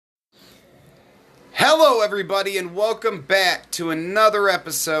Hello, everybody, and welcome back to another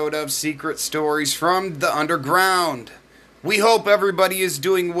episode of Secret Stories from the Underground. We hope everybody is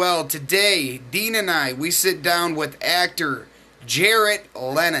doing well. Today, Dean and I, we sit down with actor Jarrett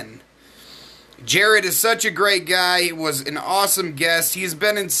Lennon. Jarrett is such a great guy. He was an awesome guest. He has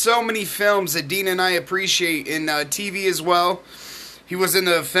been in so many films that Dean and I appreciate, in TV as well. He was in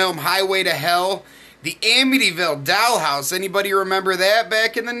the film Highway to Hell. The Amityville Dollhouse. Anybody remember that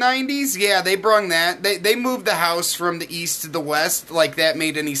back in the 90s? Yeah, they brung that. They moved the house from the east to the west, like that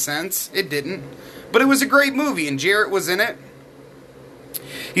made any sense. It didn't. But it was a great movie, and Jarrett was in it.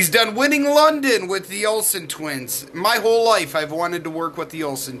 He's done Winning London with the Olsen twins. My whole life I've wanted to work with the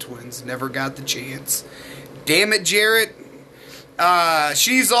Olsen twins. Never got the chance. Damn it, Jarrett.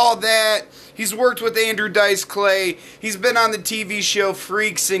 She's All That. He's worked with Andrew Dice Clay. He's been on the TV show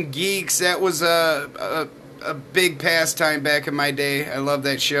Freaks and Geeks. That was a big pastime back in my day. I love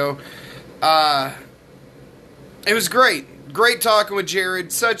that show. It was great. Great talking with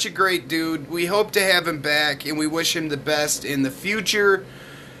Jared. Such a great dude. We hope to have him back, and we wish him the best in the future.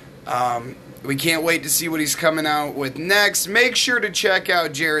 We can't wait to see what he's coming out with next. Make sure to check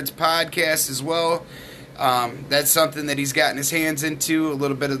out Jared's podcast as well. That's something that he's gotten his hands into, a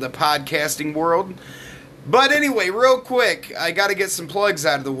little bit of the podcasting world. But anyway, real quick, I got to get some plugs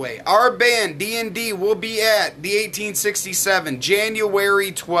out of the way. Our band, D&D, will be at the 1867,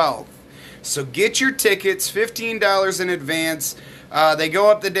 January 12th. So get your tickets, $15 in advance. They go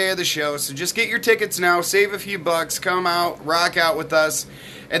up the day of the show, so just get your tickets now, save a few bucks, come out, rock out with us.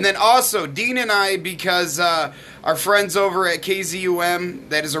 And then also, Dean and I, because our friends over at KZUM,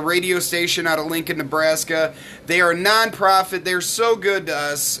 that is a radio station out of Lincoln, Nebraska, they are a nonprofit. They're so good to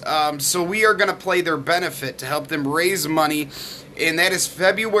us. So we are going to play their benefit to help them raise money, and that is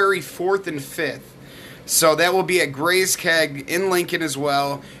February 4th and 5th. So that will be at Gray's Keg in Lincoln as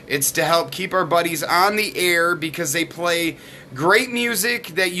well. It's to help keep our buddies on the air because they play great music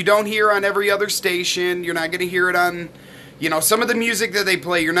that you don't hear on every other station. You're not going to hear it on... some of the music that they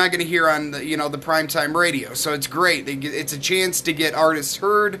play, you're not going to hear on the primetime radio. So it's great. It's a chance to get artists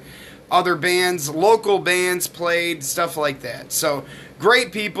heard, other bands, local bands played, stuff like that. So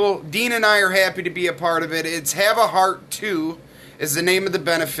great people. Dean and I are happy to be a part of it. It's Have a Heart 2 is the name of the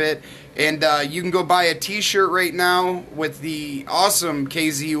benefit. And you can go buy a t-shirt right now with the awesome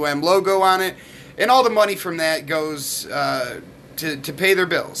KZUM logo on it. And all the money from that goes to pay their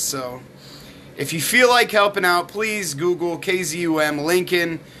bills. So... if you feel like helping out, please Google KZUM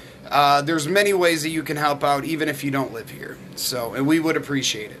Lincoln. There's many ways that you can help out, even if you don't live here. So, and we would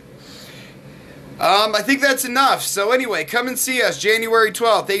appreciate it. I think that's enough. So anyway, come and see us January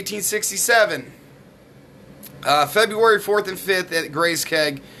 12th, 1867. February 4th and 5th at Gray's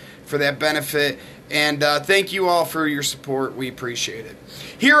Keg for that benefit. And thank you all for your support. We appreciate it.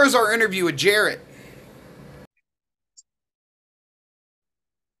 Here is our interview with Jarrett.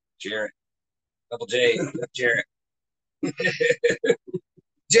 Jarrett. Double J, Jarrett.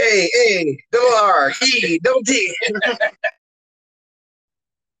 J-A-R-R-E-double-T.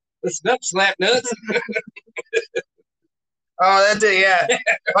 The snap slap nuts. Oh, that's it, yeah.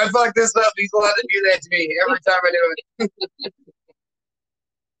 If I fuck this up, he's allowed to do that to me every time I do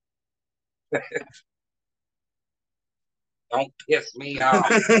it. Don't piss me off.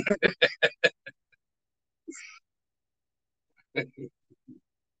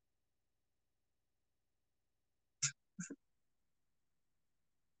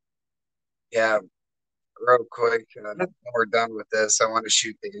 Yeah, real quick, when we're done with this, I want to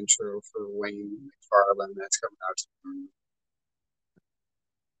shoot the intro for Wayne McFarlane that's coming out tomorrow.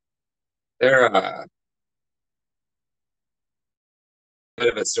 They're a bit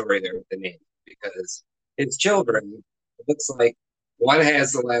of a story there with the name because his children, it looks like one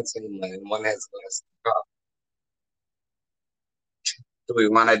has the last name Lennon, one has the last name Cobb. Do we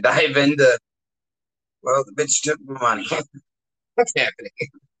want to dive into, well, the bitch took my money. What's happening?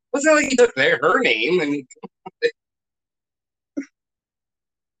 What's that like he took her name and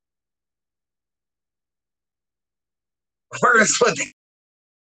we're going to split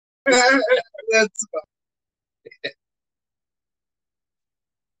that's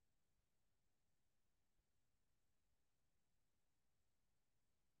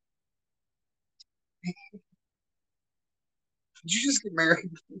Did you just get married?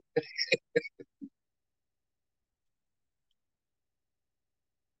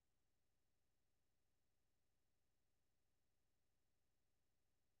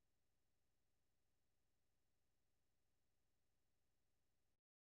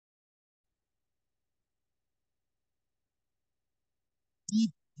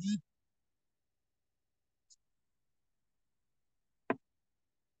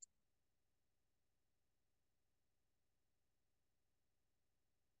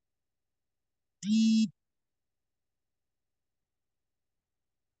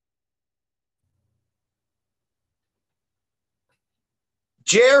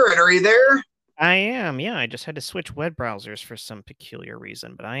 Jared, are you there? I am, yeah. I just had to switch web browsers for some peculiar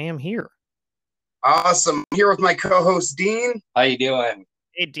reason, but I am here. Awesome. I'm here with my co-host Dean. How you doing?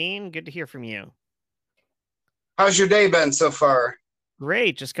 Hey, Dean, good to hear from you. How's your day been so far?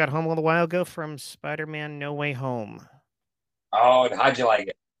 Great. Just got home a little while ago from Spider-Man No Way Home. Oh, and how'd you like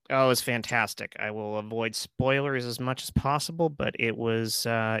it? Oh, it was fantastic. I will avoid spoilers as much as possible, but it was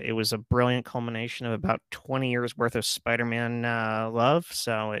a brilliant culmination of about 20 years worth of Spider-Man love,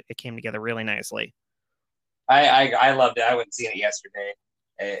 so it came together really nicely. I loved it. I went and seen it yesterday.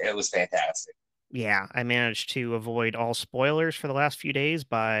 It was fantastic. Yeah, I managed to avoid all spoilers for the last few days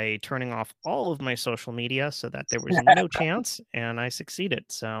by turning off all of my social media so that there was no chance, and I succeeded.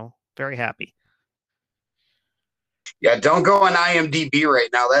 So, very happy. Yeah, don't go on IMDb right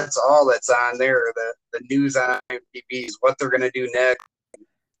now. That's all that's on there. The news on IMDb is what they're gonna do next.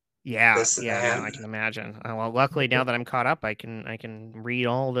 Yeah, This and yeah, no, that. I can imagine. Well, luckily now that I'm caught up, I can read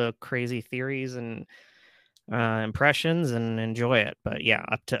all the crazy theories and impressions and enjoy it. But yeah,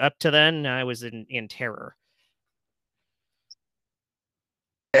 up to then, I was in terror.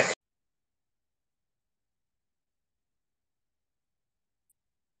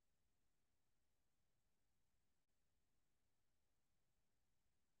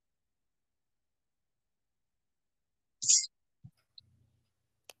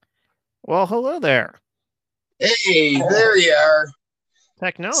 Well, hello there. Hey, there you are.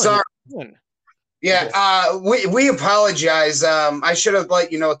 Technology. Sorry. Yeah, we apologize. I should have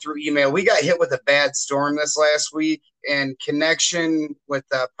let you know through email. We got hit with a bad storm this last week, and connection with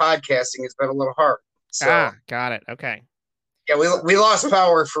podcasting has been a little hard. So Got it. Okay. yeah, we lost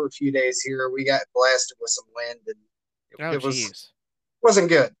power for a few days here. We got blasted with some wind, and Oh, it geez. wasn't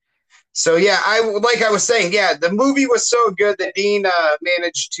good. So yeah, I was saying, yeah, the movie was so good that Dean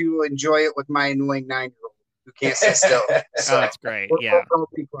managed to enjoy it with my annoying 9-year-old who can't sit still. So Oh, that's great. Yeah. we'll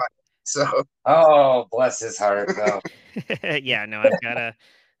be quiet. So Oh, bless his heart. No. Yeah, no,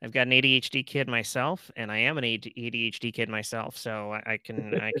 I've got an ADHD kid myself, and I am an ADHD kid myself, so I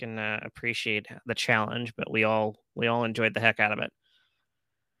can appreciate the challenge, but we all enjoyed the heck out of it.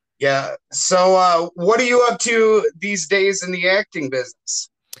 yeah. So what are you up to these days in the acting business?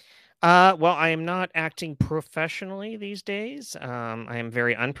 Well, I am not acting professionally these days. I am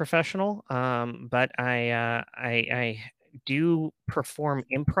very unprofessional. But I do perform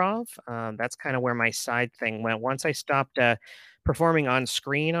improv. That's kind of where my side thing went. Once I stopped performing on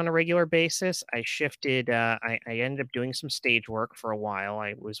screen on a regular basis, I shifted. I ended up doing some stage work for a while.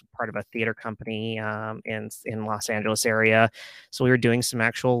 I was part of a theater company in Los Angeles area, so we were doing some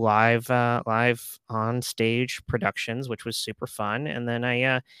actual live on stage productions, which was super fun. And then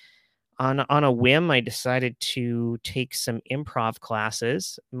I on a whim, I decided to take some improv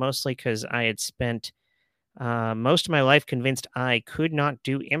classes, mostly because I had spent most of my life convinced I could not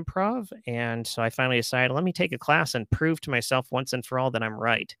do improv. And so I finally decided, let me take a class and prove to myself once and for all that I'm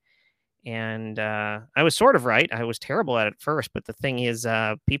right. And I was sort of right. I was terrible at it first. But the thing is,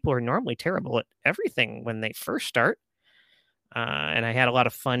 people are normally terrible at everything when they first start. And I had a lot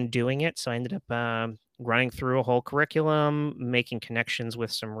of fun doing it. So I ended up running through a whole curriculum, making connections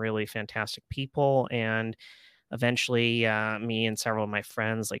with some really fantastic people, and eventually, me and several of my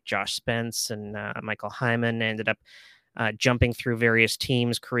friends, like Josh Spence and Michael Hyman, ended up jumping through various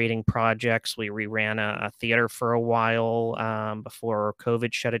teams, creating projects. We reran a theater for a while before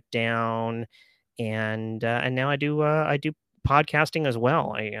COVID shut it down, and now I do podcasting as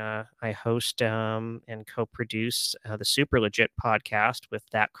well. I host and co-produce the Super Legit podcast with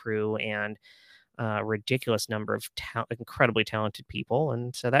that crew and a ridiculous number of incredibly talented people,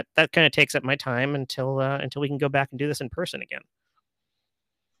 and so that kind of takes up my time until we can go back and do this in person again.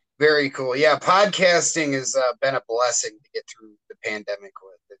 Very cool. Yeah, podcasting has been a blessing to get through the pandemic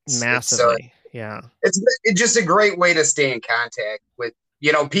with. Massively, yeah. It's just a great way to stay in contact with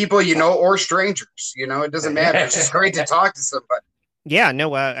people or strangers. It doesn't matter. It's just great to talk to somebody. Yeah,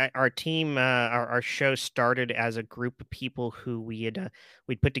 no, our team, our show started as a group of people who we'd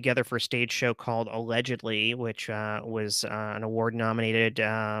put together for a stage show called Allegedly, which was an award-nominated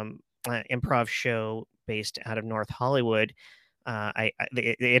improv show based out of North Hollywood.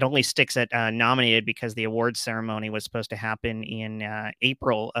 It only sticks at nominated because the awards ceremony was supposed to happen in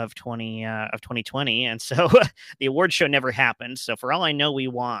April of 2020, and so the award show never happened. So for all I know, we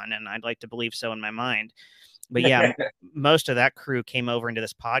won, and I'd like to believe so in my mind. But yeah, most of that crew came over into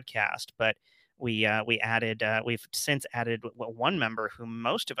this podcast, but we've since added one member who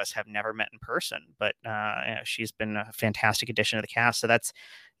most of us have never met in person, but she's been a fantastic addition to the cast. So that's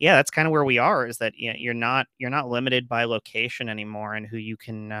kind of where we are, is that you're not limited by location anymore and who you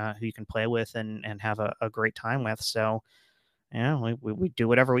can play with and have a great time with. So we do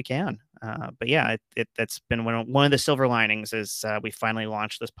whatever we can. But yeah, that's been one of the silver linings is we finally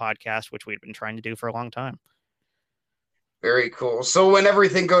launched this podcast, which we've been trying to do for a long time. Very cool. So when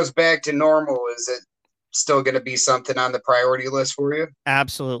everything goes back to normal, is it still going to be something on the priority list for you?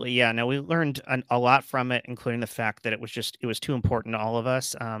 Absolutely. Yeah. No, we learned a lot from it, including the fact that it was too important to all of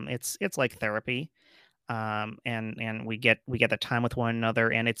us. It's like therapy. And we get the time with one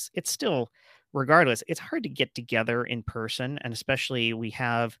another, and it's still, regardless, it's hard to get together in person, and especially we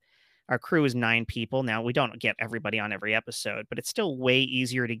have our crew is 9 people now. We don't get everybody on every episode, but it's still way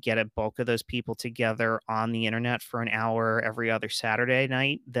easier to get a bulk of those people together on the internet for an hour every other Saturday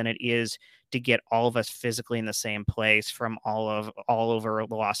night than it is to get all of us physically in the same place from all over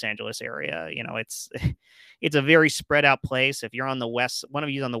the Los Angeles area. It's it's a very spread out place. If you're on the west, one of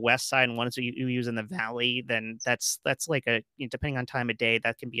you on the west side and one of you in the valley, then that's like depending on time of day,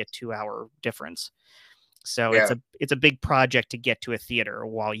 that can be a 2-hour difference. So Yeah. it's a big project to get to a theater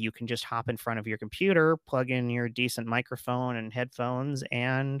while you can just hop in front of your computer, plug in your decent microphone and headphones,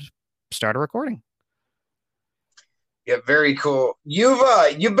 and start a recording. Yeah, very cool. You've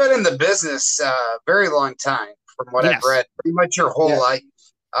been in the business very long time, from what I've read, pretty much your whole life.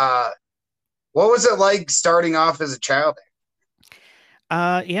 What was it like starting off as a child?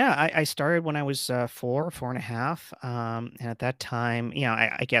 I started when I was 4 and a half. And at that time,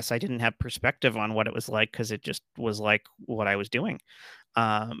 I guess I didn't have perspective on what it was like because it just was like what I was doing.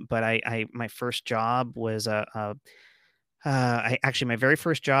 But my first job was my very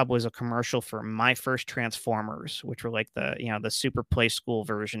first job was a commercial for my first Transformers, which were like the Super Play School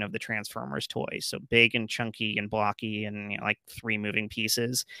version of the Transformers toys. So big and chunky and blocky and like 3 moving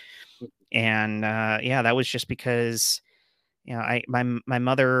pieces. And that was just because my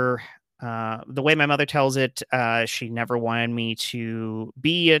mother, the way my mother tells it, she never wanted me to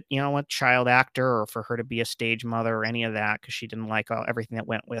be a child actor or for her to be a stage mother or any of that, because she didn't like everything that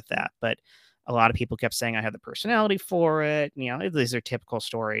went with that. But a lot of people kept saying I had the personality for it. These are typical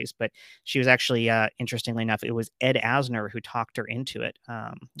stories, but she was actually, interestingly enough, it was Ed Asner who talked her into it.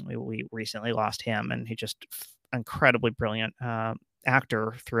 We recently lost him, and he just incredibly brilliant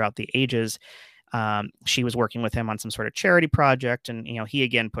actor throughout the ages. She was working with him on some sort of charity project, and he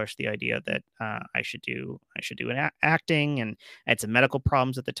again pushed the idea that I should do acting, and I had some medical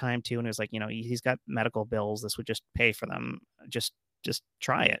problems at the time too, and it was like, he's got medical bills, this would just pay for them, just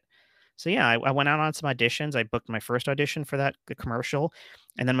try it. So yeah, I went out on some auditions. I booked my first audition for the commercial,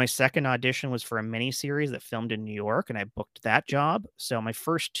 and then my second audition was for a mini series that filmed in New York, and I booked that job. So my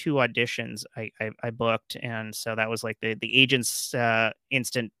first 2 auditions I booked, and so that was like the agent's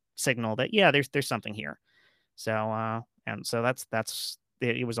instant signal that there's something here. So and so that's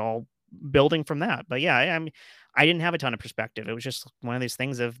it was all building from that. But yeah, I didn't have a ton of perspective. It was just one of these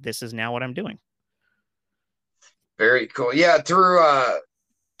things of, this is now what I'm doing. Very cool. Yeah,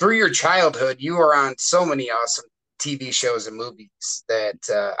 through your childhood, you were on so many awesome TV shows and movies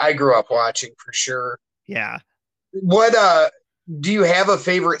that I grew up watching for sure. Yeah. What do you have a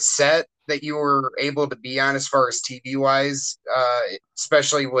favorite set that you were able to be on as far as TV wise,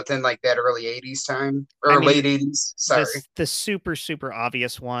 especially within like that early 80s time or late 80s? Sorry. The super, super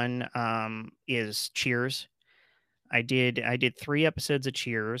obvious one is Cheers. I did 3 episodes of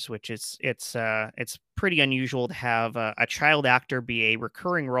Cheers, which it's pretty unusual to have a child actor be a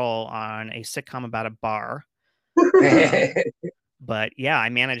recurring role on a sitcom about a bar. But yeah, I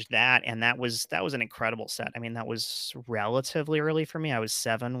managed that, and that was an incredible set. I mean, that was relatively early for me. I was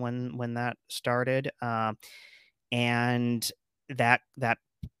 7 when that started, and that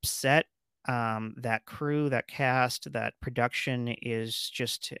set, that crew, that cast, that production is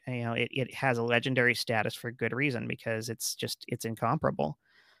just, it has a legendary status for good reason, because it's incomparable.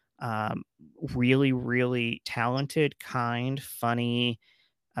 Really, really talented, kind, funny,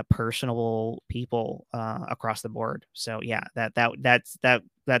 personable people across the board. So yeah, that's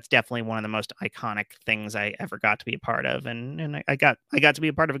definitely one of the most iconic things I ever got to be a part of, and I got to be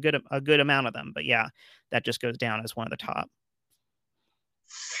a part of a good amount of them. But yeah, that just goes down as one of the top.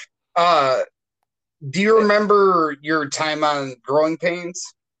 Do you remember your time on Growing Pains?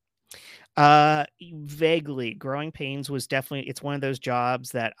 Vaguely. Growing Pains was definitely, it's one of those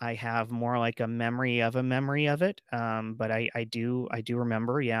jobs that I have more like a memory of it. But I do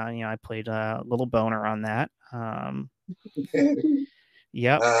remember, I played a little boner on that.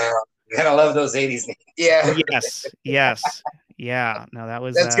 Yep. Gotta love those 80s names. Yeah. Yes. Yeah. No,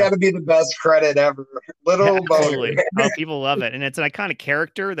 that's got to be the best credit ever. Little boner. Oh, people love it, and it's an iconic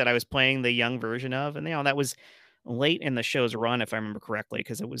character that I was playing the young version of, and that was late in the show's run, if I remember correctly,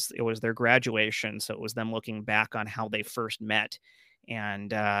 because it was their graduation, so it was them looking back on how they first met.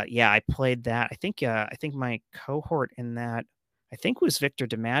 And I played that. I think my cohort in that I think it was Victor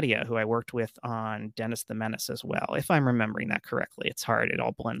DiMattia, who I worked with on Dennis the Menace as well, if I'm remembering that correctly. It's hard; it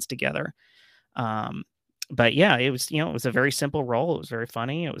all blends together. Um, but yeah, it was, it was a very simple role. It was very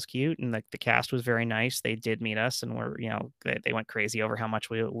funny. It was cute, and the cast was very nice. They did meet us, and they went crazy over how much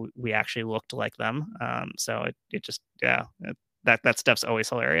we actually looked like them. So it just, yeah, that stuff's always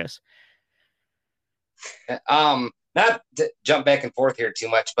hilarious. Not to jump back and forth here too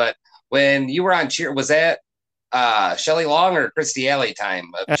much, but when you were on Cheer, was that Shelley Long or Kirstie Alley time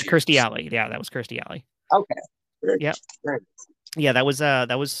of Cheers? Kirstie Alley, yeah, that was Kirstie Alley. Okay. Yeah. Yeah, that was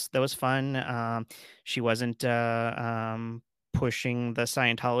fun. She wasn't pushing the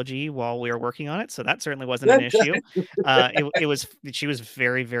Scientology while we were working on it, so that certainly wasn't an issue. She was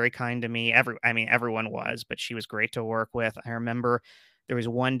very, very kind to me. Everyone was, but she was great to work with. I remember there was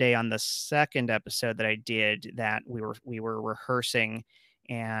one day on the second episode that I did that we were rehearsing,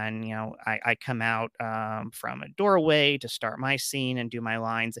 and I come out from a doorway to start my scene and do my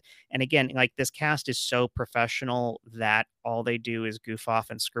lines. And again, like, this cast is so professional that all they do is goof off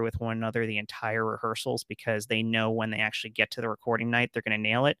and screw with one another the entire rehearsals, because they know when they actually get to the recording night, they're going to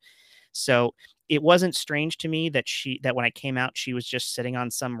nail it. So it wasn't strange to me that when I came out, she was just sitting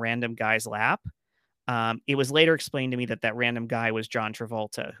on some random guy's lap. It was later explained to me that random guy was John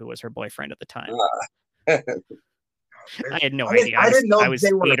Travolta, who was her boyfriend at the time. I had no idea. I didn't know I was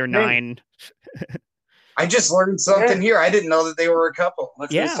they were 8 or 9. I just learned something here. I didn't know that they were a couple.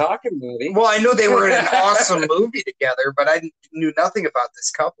 Let's just talking movie. Well, I knew they were in an awesome movie together, but I knew nothing about this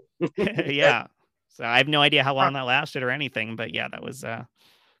couple. Yeah. So I have no idea how long that lasted or anything, but yeah, that was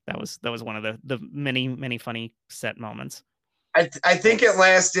one of the many, many funny set moments. I think it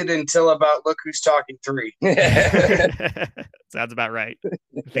lasted until about Look Who's Talking 3. Sounds about right. I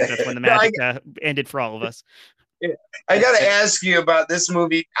think that's when the magic ended for all of us. Yeah. I got to ask you about this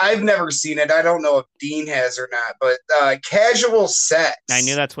movie. I've never seen it. I don't know if Dean has or not, but Casual Sex. I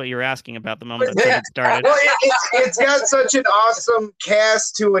knew that's what you were asking about the moment that started. Well, it's got such an awesome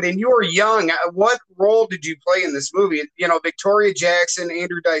cast to it, and you were young. What role did you play in this movie? Victoria Jackson,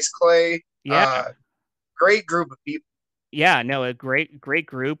 Andrew Dice Clay. Yeah. Great group of people. Yeah, no, a great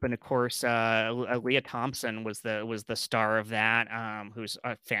group, and of course, Leah Thompson was the star of that, who's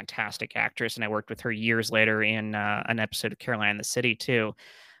a fantastic actress, and I worked with her years later in an episode of Caroline in the City too.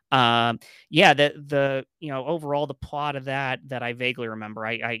 Yeah, the overall the plot of that I vaguely remember.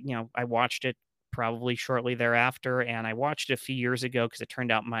 I watched it probably shortly thereafter, and I watched it a few years ago because it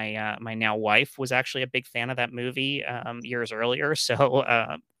turned out my my now wife was actually a big fan of that movie years earlier, so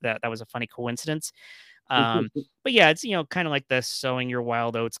that was a funny coincidence. But yeah, it's, kind of like the sowing your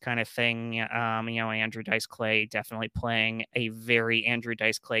wild oats kind of thing. Andrew Dice Clay definitely playing a very Andrew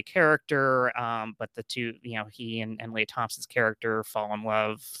Dice Clay character. But the two, he and Leah Thompson's character fall in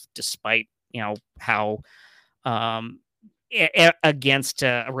love despite, how, against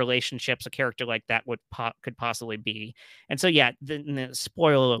relationships a character like that could possibly be. And so, yeah, the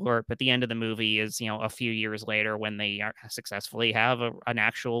spoiler alert, but the end of the movie is, a few years later when they successfully have an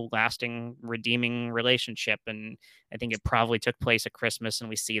actual lasting redeeming relationship. And I think it probably took place at Christmas, and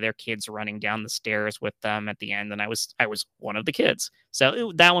we see their kids running down the stairs with them at the end. And I was one of the kids.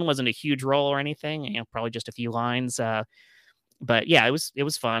 So that one wasn't a huge role or anything, probably just a few lines. But yeah, it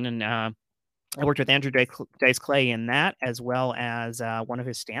was fun. And, I worked with Andrew Dice Clay in that, as well as one of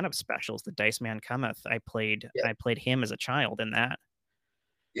his stand-up specials, The Dice Man Cometh. I played him as a child in that.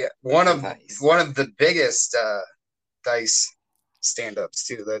 Yeah, one of the biggest Dice stand-ups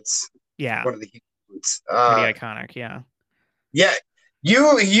too. That's one of the huge ones. Pretty iconic, yeah. Yeah,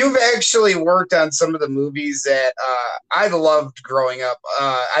 you've actually worked on some of the movies that I loved growing up.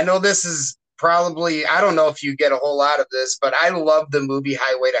 I know this is probably, I don't know if you get a whole lot of this, but I love the movie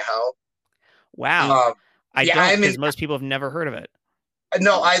Highway to Hell. Wow. I don't, because most people have never heard of it.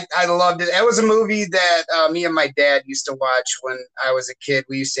 No, I loved it. That was a movie that me and my dad used to watch when I was a kid.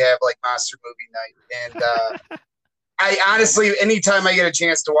 We used to have like monster movie night. And I honestly, anytime I get a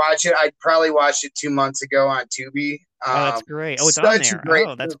chance to watch it, I probably watched it 2 months ago on Tubi. Oh, that's great. Oh, it's on there.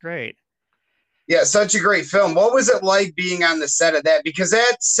 That's great. Yeah, such a great film. What was it like being on the set of that? Because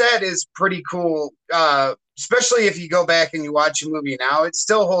that set is pretty cool, especially if you go back and you watch a movie now. It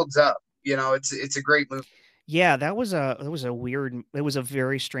still holds up. It's a great movie. Yeah, it was a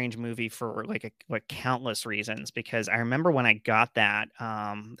very strange movie for like countless reasons, because I remember when I got that,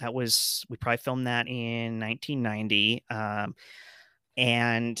 we probably filmed that in 1990.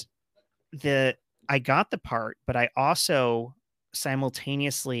 And I got the part, but I also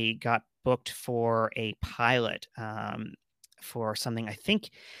simultaneously got booked for a pilot for something. I think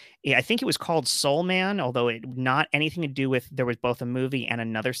it was called Soul Man, although it not anything to do with. There was both a movie and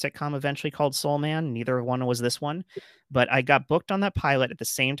another sitcom eventually called Soul Man. Neither one was this one, but I got booked on that pilot at the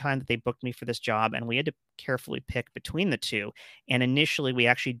same time that they booked me for this job, and we had to carefully pick between the two. And initially, we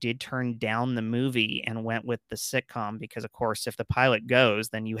actually did turn down the movie and went with the sitcom because, of course, if the pilot goes,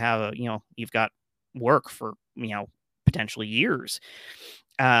 then you have you've got work for potentially years.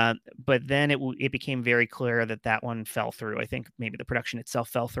 But then it became very clear that one fell through. I think maybe the production itself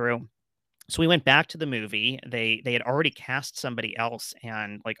fell through. So we went back to the movie. They had already cast somebody else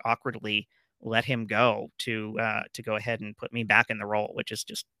and like awkwardly let him go to go ahead and put me back in the role, which is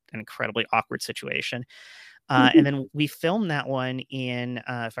just an incredibly awkward situation. And then we filmed that one in,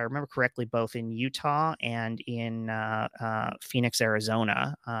 if I remember correctly, both in Utah and in Phoenix,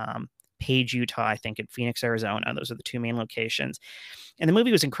 Arizona. Page, Utah, I think, and Phoenix, Arizona. Those are the two main locations. And the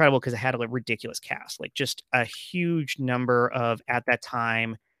movie was incredible because it had a ridiculous cast, like just a huge number of, at that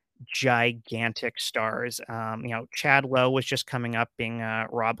time, gigantic stars. Chad Lowe was just coming up, being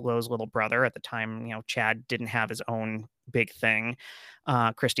Rob Lowe's little brother. At the time, Chad didn't have his own big thing.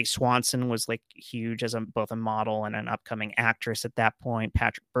 Christy Swanson was like huge as both a model and an upcoming actress at that point.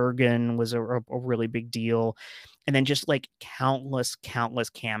 Patrick Bergen was a really big deal. And then just like countless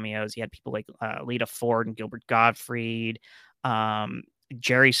cameos. You had people like Lita Ford and Gilbert Gottfried,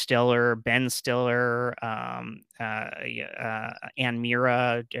 Jerry Stiller, Ben Stiller, Ann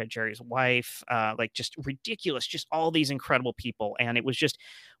Mira, Jerry's wife, like just ridiculous, just all these incredible people. And it was just,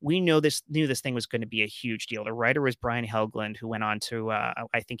 we knew this thing was going to be a huge deal. The writer was Brian Helgeland, who went on to,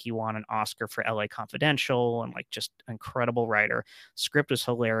 I think he won an Oscar for LA Confidential, and like just incredible writer. Script was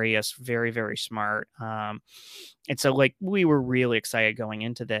hilarious, very, very smart. And so like we were really excited going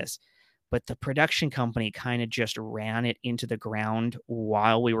into this. But the production company kind of just ran it into the ground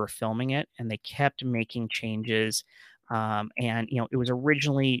while we were filming it, and they kept making changes. And it was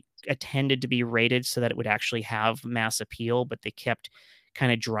originally intended to be rated so that it would actually have mass appeal, but they kept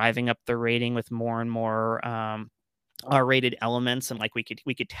kind of driving up the rating with more and more R-rated elements, and like we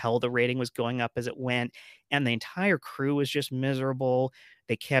could tell the rating was going up as it went, and the entire crew was just miserable.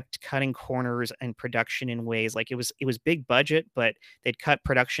 They kept cutting corners and production in ways like it was big budget, but they'd cut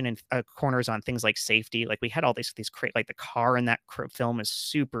production and corners on things like safety. Like we had all these like the car in that film is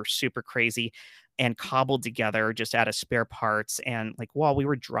super crazy and cobbled together just out of spare parts, and like while we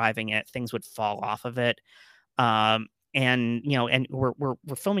were driving it, things would fall off of it. And we're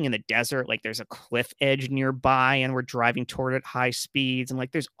filming in the desert, like there's a cliff edge nearby, and we're driving toward it at high speeds, and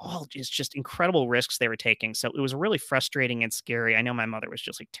like there's all just incredible risks they were taking. So it was really frustrating and scary. I know my mother was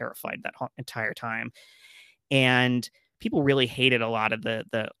just like terrified that whole entire time, and people really hated a lot of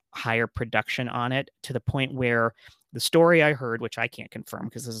the higher production on it, to the point where the story I heard, which I can't confirm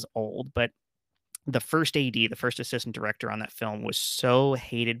because this is old, but the first AD, the first assistant director on that film, was so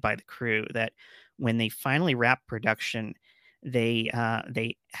hated by the crew that when they finally wrapped production, they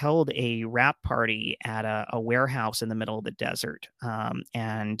held a wrap party at a warehouse in the middle of the desert,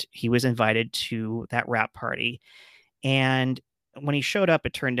 and he was invited to that wrap party. And when he showed up,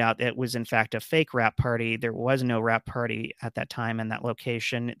 it turned out it was in fact a fake wrap party. There was no wrap party at that time in that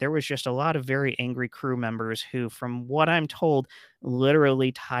location. There was just a lot of very angry crew members who, from what I'm told,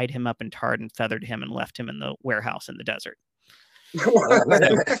 literally tied him up and tarred and feathered him and left him in the warehouse in the desert.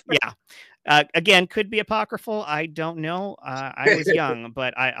 Yeah. Again, could be apocryphal. I don't know. I was young,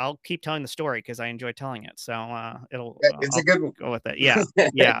 but I'll keep telling the story because I enjoy telling it. So it's a good one. Go with it. Yeah,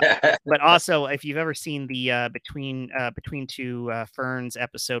 yeah. But also, if you've ever seen the Between Two Ferns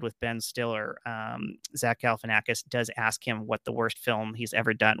episode with Ben Stiller, Zach Galifianakis does ask him what the worst film he's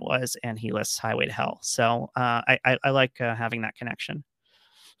ever done was, and he lists Highway to Hell. So I like having that connection.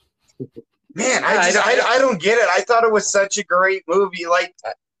 Man, I don't get it. I thought it was such a great movie. Like,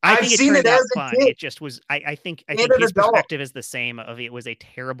 I've seen it as a kid. It just was. I think his perspective is the same. Of it was a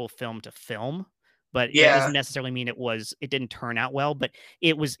terrible film to film, but that doesn't necessarily mean it didn't turn out well. But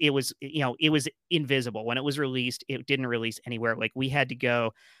it was invisible when it was released. It didn't release anywhere. Like we had to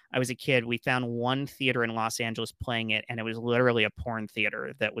go. I was a kid. We found one theater in Los Angeles playing it, and it was literally a porn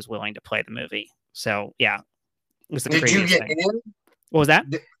theater that was willing to play the movie. So yeah, it was the craziest thing. Did you get in? What was that?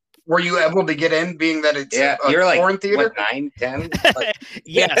 Were you able to get in, being that it's a you're like, porn theater? What, 9, 10?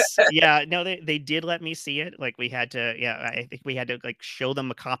 Yes. Yeah. No, they did let me see it. Like we had to, I think we had to like show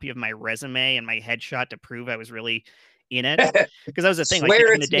them a copy of my resume and my headshot to prove I was really in it. Because that was the thing. Like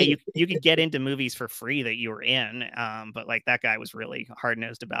in the day, you could get into movies for free that you were in. But like that guy was really hard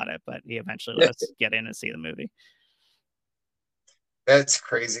nosed about it. But he eventually let us get in and see the movie. That's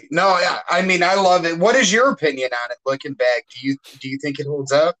crazy. No, I mean, I love it. What is your opinion on it looking back? Do you think it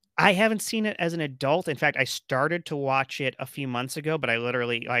holds up? I haven't seen it as an adult. In fact, I started to watch it a few months ago, but I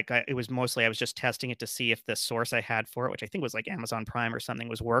literally it was mostly I was just testing it to see if the source I had for it, which I think was like Amazon Prime or something,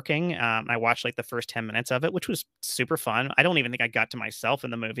 was working. I watched like the first 10 minutes of it, which was super fun. I don't even think I got to myself in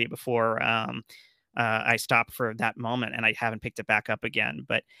the movie before I stopped for that moment, and I haven't picked it back up again.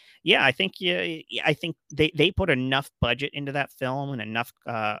 But yeah, I think they put enough budget into that film, and enough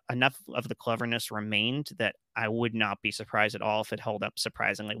of the cleverness remained that I would not be surprised at all if it held up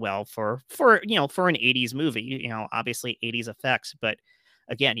surprisingly well for for an 80s movie. Obviously 80s effects, but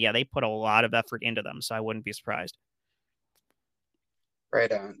again, yeah, they put a lot of effort into them, so I wouldn't be surprised.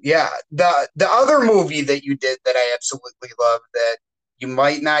 Right on. Yeah. The other movie that you did that I absolutely love that you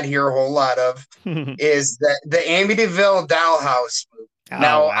might not hear a whole lot of is the Amityville Dollhouse movie. Oh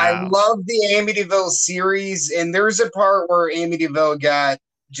Now, I wow, love the Amityville series, and there's a part where Amityville got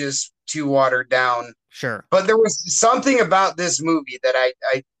just too watered down. sure, But there was something about this movie that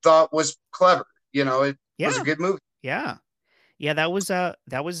I thought was clever. It was a yeah, good movie. yeah. Yeah, that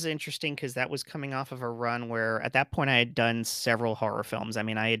was interesting because that was coming off of a run where at that point I had done several horror films. I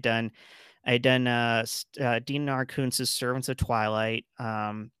mean, I had done Dean Narcoon's Servants of Twilight,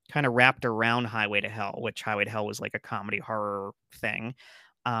 kind of wrapped around Highway to Hell, which Highway to Hell was like a comedy horror thing.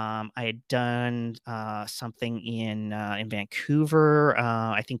 I had done something in Vancouver.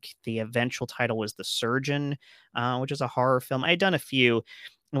 I think the eventual title was The Surgeon, which is a horror film. I had done a few.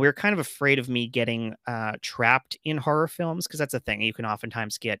 And we were kind of afraid of me getting trapped in horror films because that's a thing you can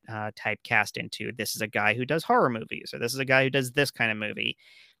oftentimes get typecast into. This is a guy who does horror movies, or this is a guy who does this kind of movie,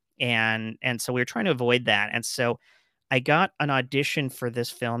 and so we were trying to avoid that. And so I got an audition for this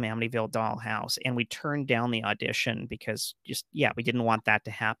film, Amityville Dollhouse, and we turned down the audition because we didn't want that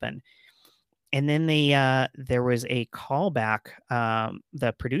to happen. And then there was a callback,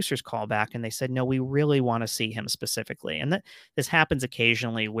 the producers callback, and they said, no, we really want to see him specifically. And this happens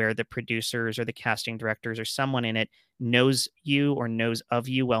occasionally where the producers or the casting directors or someone in it knows you or knows of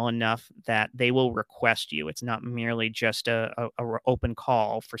you well enough that they will request you. It's not merely just a open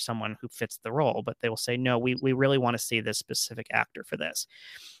call for someone who fits the role, but they will say, no, we really want to see this specific actor for this.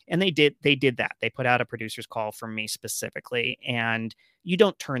 And they did that. They put out a producer's call for me specifically, and you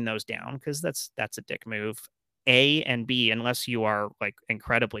don't turn those down because that's a dick move. A and B, unless you are like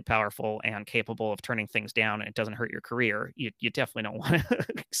incredibly powerful and capable of turning things down and it doesn't hurt your career, you definitely don't want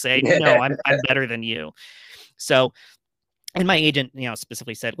to say no. I'm better than you. So, and my agent,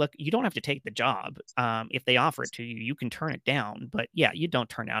 specifically said, look, you don't have to take the job. If they offer it to you, you can turn it down. But yeah, you don't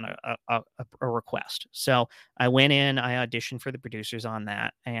turn down a request. So I went in, I auditioned for the producers on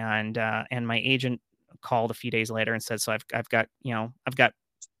that, and my agent called a few days later and said, so I've got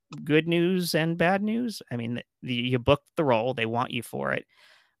good news and bad news. I mean, you booked the role, they want you for it.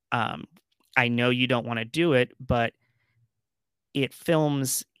 I know you don't want to do it, but it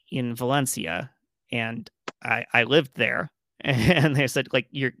films in Valencia, and I lived there. And they said, like,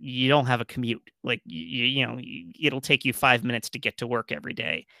 you don't have a commute. Like, it'll take you 5 minutes to get to work every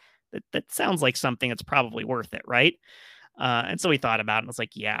day. That sounds like something that's probably worth it, right? And so we thought about it, and was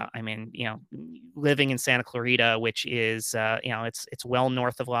like, yeah, I mean, living in Santa Clarita, which is, it's well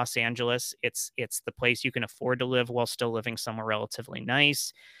north of Los Angeles. It's the place you can afford to live while still living somewhere relatively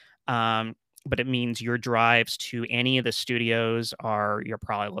nice. But it means your drives to any of the studios you're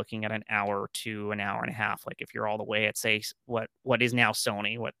probably looking at an hour to an hour and a half. Like if you're all the way at, say, what is now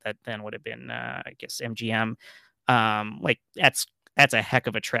Sony, what that then would have been, I guess, MGM, like that's a heck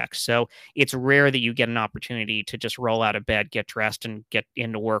of a trek. So it's rare that you get an opportunity to just roll out of bed, get dressed, and get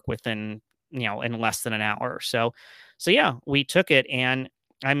into work within, in less than an hour. So yeah, we took it, and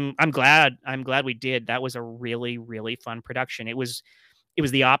I'm glad we did. That was a really, really fun production. It was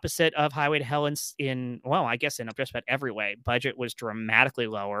the opposite of Highway to Hell well, I guess in just about every way. Budget was dramatically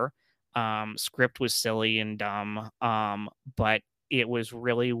lower. Script was silly and dumb. But it was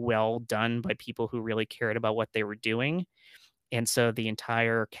really well done by people who really cared about what they were doing. And so the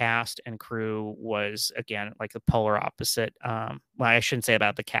entire cast and crew was, again, like the polar opposite. Well, I shouldn't say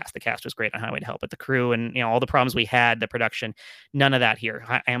about the cast. The cast was great on Highway to Hell, but the crew and all the problems we had, the production, none of that here.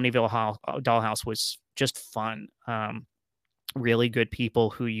 Amityville Dollhouse was just fun. Really good people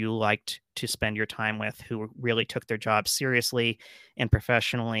who you liked to spend your time with, who really took their job seriously and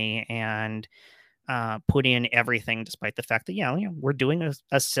professionally, and put in everything, despite the fact that we're doing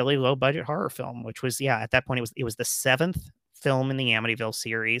a silly low budget horror film, which was at that point it was the 7th film in the Amityville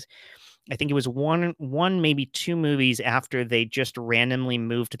series. I think it was one maybe 2 movies after they just randomly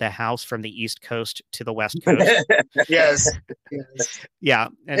moved the house from the East Coast to the West Coast. Yes. Yeah.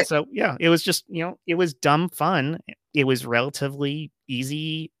 And so, it was just, it was dumb fun. it was relatively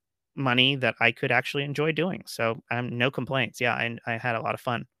easy money that I could actually enjoy doing. So no complaints. Yeah, I had a lot of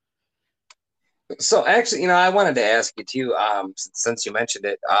fun. So actually, I wanted to ask you too, since you mentioned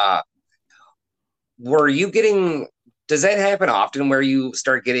it, were you getting, does that happen often where you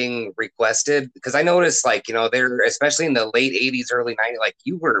start getting requested? Because I noticed, like, there, especially in the late 80s, early 90s, like,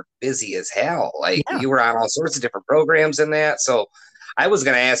 you were busy as hell. Like, Yeah. you were on all sorts of different programs in that. So I was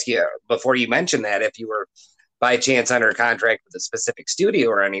going to ask you before you mentioned that if you were by chance under contract with a specific studio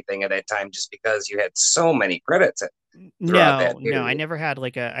or anything at that time, just because you had so many credits throughout that No, period. I never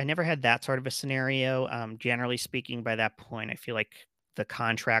had that sort of a scenario. Generally speaking, by that point, I feel like the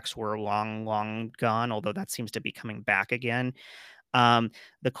contracts were long gone, although that seems to be coming back again.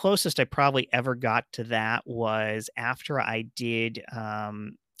 The closest I probably ever got to that was after I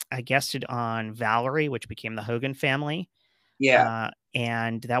guested on Valerie, which became the Hogan Family. Yeah.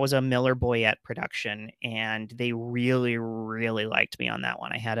 And that was a Miller Boyette production, and they really, really liked me on that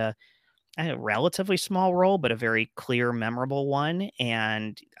one. I had a relatively small role, but a very clear, memorable one.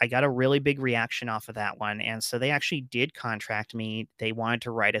 And I got a really big reaction off of that one. And so they actually did contract me. They wanted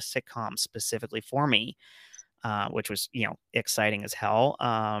to write a sitcom specifically for me, which was, exciting as hell.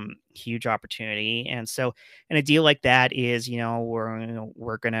 Huge opportunity. And so, and a deal like that is,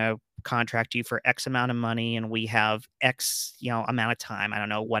 we're going to contract you for X amount of money, and we have X, amount of time. I don't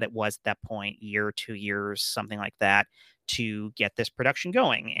know what it was at that point, year, 2 years, something like that, to get this production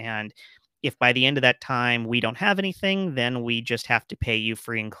going. And if by the end of that time we don't have anything, then we just have to pay you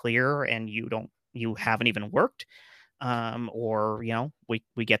free and clear, and you haven't even worked. Or,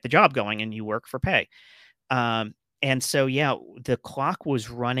 we get the job going and you work for pay. And so, yeah, the clock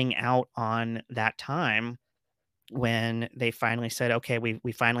was running out on that time when they finally said, "Okay,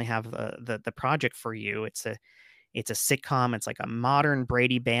 we finally have the project for you. It's a sitcom. It's like a modern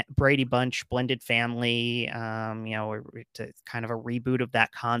Brady Bunch blended family. It's kind of a reboot of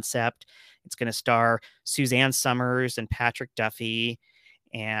that concept. It's going to star Suzanne Summers and Patrick Duffy,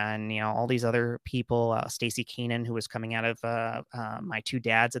 and all these other people, Stacey Keenan, who was coming out of My Two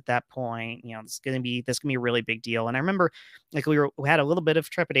Dads at that point. This is gonna be a really big deal. And I remember, like, we had a little bit of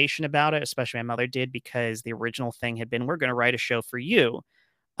trepidation about it, especially my mother did, because the original thing had been, we're going to write a show for you.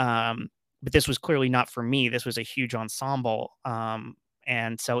 But this was clearly not for me. This was a huge ensemble.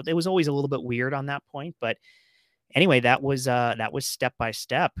 And so it was always a little bit weird on that point. But anyway, that was step by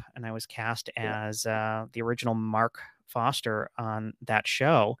step, and I was cast as the original Mark Foster on that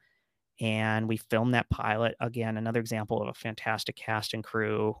show. And we filmed that pilot. Again, another example of a fantastic cast and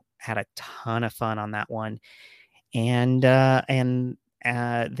crew. Had a ton of fun on that one. And they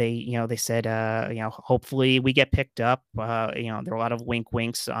said, hopefully we get picked up. There were a lot of wink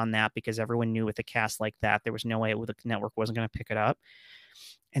winks on that, because everyone knew with a cast like that, there was no way the network wasn't going to pick it up.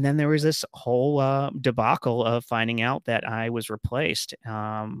 And then there was this whole debacle of finding out that I was replaced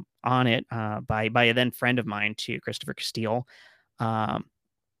on it by a then friend of mine too, Christopher Castile. And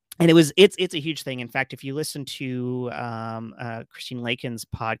it's a huge thing. In fact, if you listen to Christine Lakin's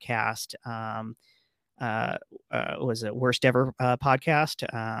podcast, was it Worst Ever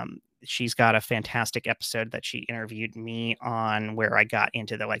podcast? She's got a fantastic episode that she interviewed me on, where I got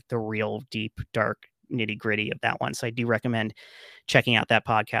into the real deep, dark, nitty gritty of that one. So I do recommend checking out that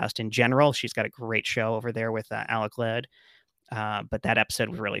podcast in general. She's got a great show over there with Alec Led. But that episode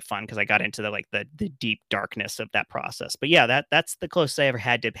was really fun because I got into the deep darkness of that process. But yeah, that's the closest I ever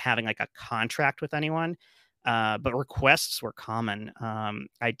had to having like a contract with anyone. But requests were common.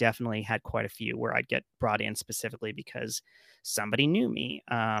 I definitely had quite a few where I'd get brought in specifically because somebody knew me.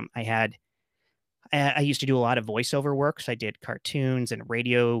 I used to do a lot of voiceover work. So I did cartoons and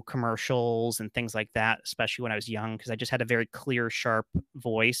radio commercials and things like that, especially when I was young, because I just had a very clear, sharp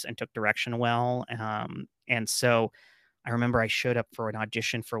voice and took direction well. And so I remember I showed up for an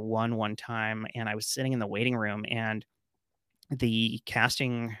audition for one time, and I was sitting in the waiting room, and the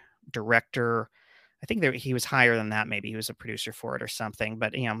casting director, I think he was higher than that. Maybe he was a producer for it or something,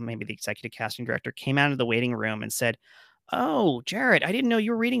 but maybe the executive casting director came out of the waiting room and said, "Oh, Jarrett, I didn't know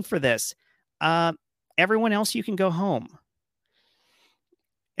you were reading for this. Everyone else, you can go home."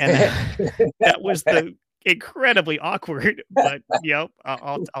 And that was the incredibly awkward, but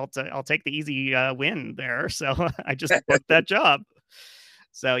I'll take the easy win there. So I just booked that job.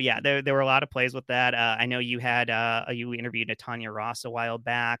 So yeah, there were a lot of plays with that. I know you interviewed Natanya Ross a while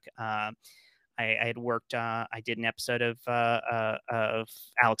back. I had worked. I did an episode of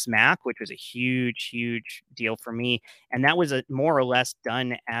Alex Mack, which was a huge deal for me, and that was more or less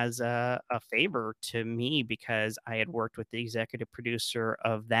done as a favor to me because I had worked with the executive producer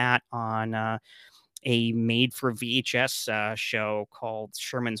of that on a made for VHS show called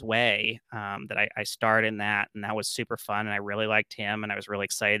Sherman's Way that I starred in that, and that was super fun, and I really liked him, and I was really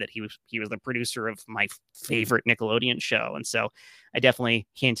excited that he was the producer of my favorite Nickelodeon show, and so I definitely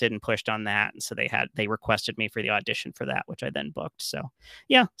hinted and pushed on that, and so they requested me for the audition for that, which I then booked. So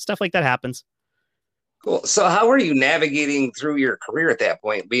yeah, stuff like that happens. Cool. So how were you navigating through your career at that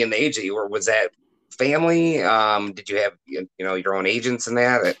point, being the age that you were? Was that family? Did you have your own agents and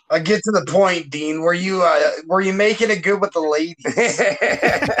that? I get to the point, Dean. Were you making it good with the ladies?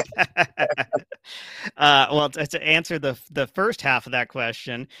 Well, to answer the first half of that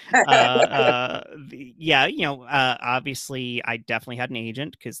question, yeah, obviously I definitely had an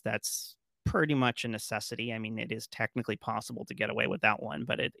agent because that's pretty much a necessity. I mean, it is technically possible to get away without one,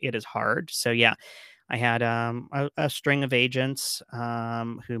 but it is hard. So yeah, I had a string of agents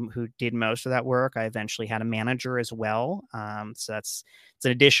who did most of that work. I eventually had a manager as well. So it's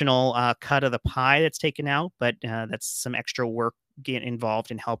an additional cut of the pie that's taken out, but that's some extra work get involved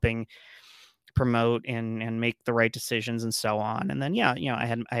in helping promote and make the right decisions and so on. And then yeah, I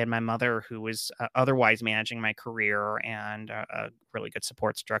had my mother who was otherwise managing my career and a really good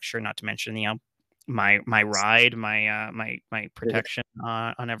support structure. Not to mention my ride, my protection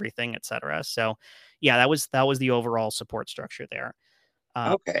on everything, etc. So yeah, that was the overall support structure there.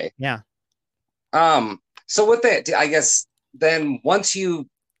 Okay. Yeah. So with that, I guess then once you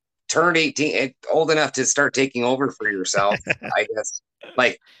turned 18, old enough to start taking over for yourself, I guess,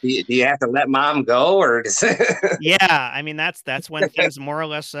 like, do you have to let mom go, or does Yeah, I mean that's when things more or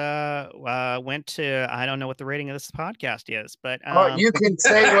less went to, I don't know what the rating of this podcast is, but you can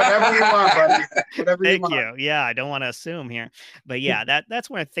say whatever you want, buddy. Whatever thank you want. you. Yeah, I don't want to assume here, but yeah, that's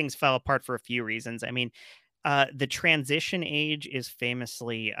when things fell apart for a few reasons. I mean, the transition age is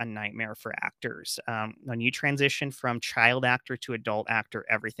famously a nightmare for actors. When you transition from child actor to adult actor,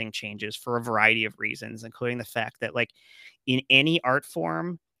 everything changes for a variety of reasons, including the fact that, like, in any art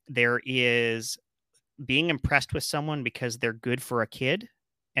form, there is being impressed with someone because they're good for a kid,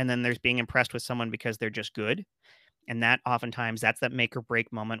 and then there's being impressed with someone because they're just good. And that oftentimes that's that make or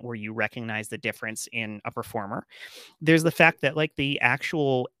break moment where you recognize the difference in a performer. There's the fact that, like, the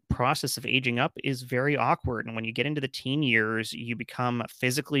actual process of aging up is very awkward. And when you get into the teen years, you become a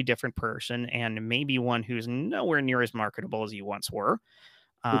physically different person and maybe one who's nowhere near as marketable as you once were.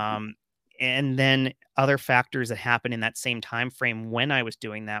 And then other factors that happened in that same time frame when I was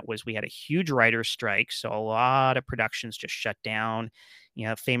doing that was we had a huge writer's strike. So a lot of productions just shut down.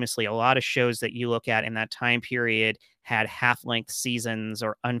 Famously, a lot of shows that you look at in that time period had half-length seasons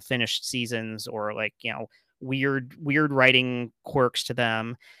or unfinished seasons, or like, weird writing quirks to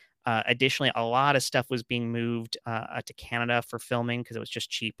them. Additionally, a lot of stuff was being moved to Canada for filming because it was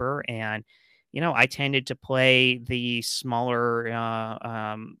just cheaper. And, I tended to play the smaller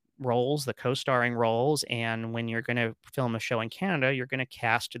roles, the co-starring roles. And when you're going to film a show in Canada, you're going to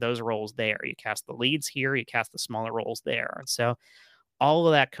cast those roles there. You cast the leads here, you cast the smaller roles there. And so all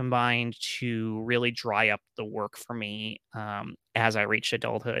of that combined to really dry up the work for me as I reached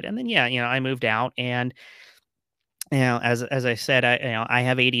adulthood. And then, yeah, I moved out, and, as I said, I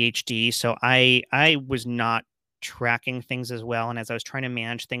have ADHD, so I was not tracking things as well. And as I was trying to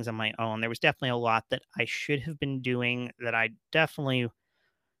manage things on my own, there was definitely a lot that I should have been doing that I definitely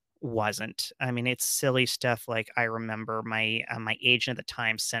wasn't. I mean, it's silly stuff. Like, I remember my agent at the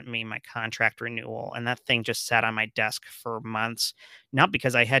time sent me my contract renewal, and that thing just sat on my desk for months. Not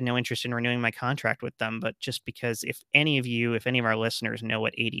because I had no interest in renewing my contract with them, but just because if any of our listeners know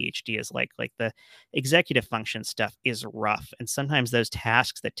what ADHD is like the executive function stuff is rough, and sometimes those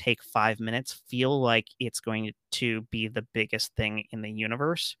tasks that take 5 minutes feel like it's going to be the biggest thing in the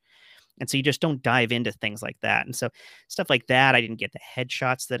universe. And so you just don't dive into things like that. And so stuff like that, I didn't get the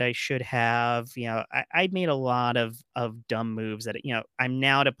headshots that I should have. I made a lot of dumb moves that, I'm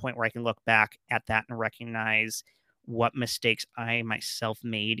now at a point where I can look back at that and recognize what mistakes I myself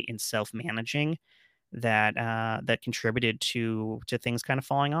made in self-managing that contributed to things kind of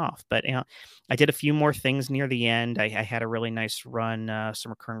falling off. But, I did a few more things near the end. I had a really nice run,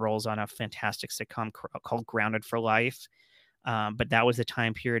 some recurring roles on a fantastic sitcom called Grounded for Life. But that was the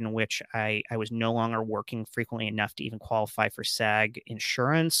time period in which I was no longer working frequently enough to even qualify for SAG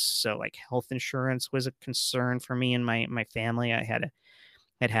insurance. So, like, health insurance was a concern for me and my family. I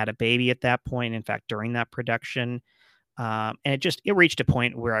had a baby at that point. In fact, during that production, and it reached a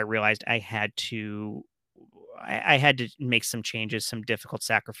point where I realized I had to make some changes, some difficult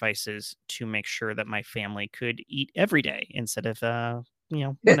sacrifices to make sure that my family could eat every day instead of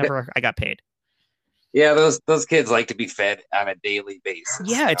whenever I got paid. Yeah, those kids like to be fed on a daily basis.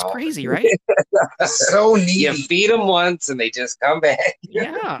 Yeah, it's crazy, right? So needy. You feed them once and they just come back.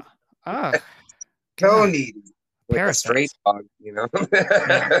 Yeah. God, So needy. Like a Parasites. straight dog, you know.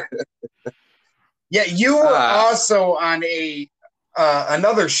 Yeah. Yeah, you were also on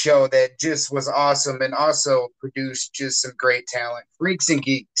another show that just was awesome and also produced just some great talent, Freaks and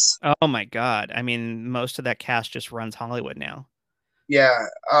Geeks. Oh my God. I mean, most of that cast just runs Hollywood now. Yeah.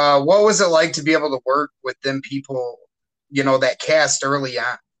 What was it like to be able to work with them people, that cast early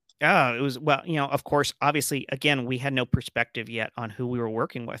on? Oh, it was, well, of course, obviously, again, we had no perspective yet on who we were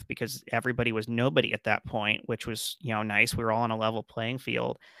working with because everybody was nobody at that point, which was, nice. We were all on a level playing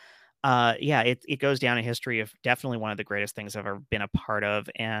field. Yeah, it goes down in history of definitely one of the greatest things I've ever been a part of,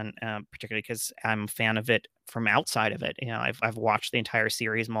 and particularly because I'm a fan of it from outside of it. I've watched the entire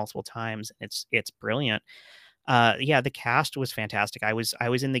series multiple times. It's brilliant. Yeah, the cast was fantastic. I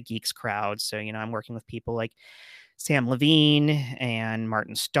was in the geeks crowd, so I'm working with people like Sam Levine and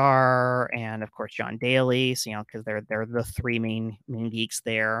Martin Starr, and of course John Daly. So because they're the three main geeks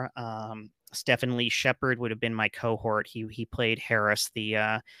there. Stephen Lee Shepard would have been my cohort. He played Harris,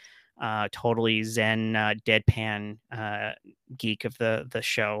 the totally zen, deadpan geek of the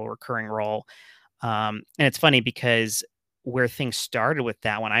show, recurring role. And it's funny because where things started with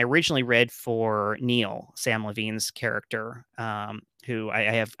that one, I originally read for Neil, Sam Levine's character, who I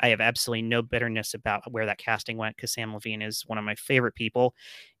have absolutely no bitterness about where that casting went because Sam Levine is one of my favorite people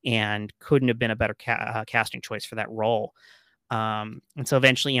and couldn't have been a better casting choice for that role. And so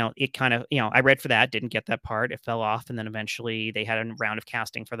eventually, it kind of, I read for that, didn't get that part. It fell off. And then eventually they had a round of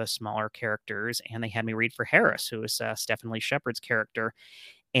casting for the smaller characters and they had me read for Harris, who was Stephen Lee Shepard's character.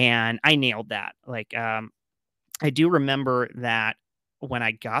 And I nailed that. Like, I do remember that when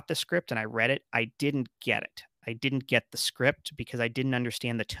I got the script and I read it, I didn't get it. I didn't get the script because I didn't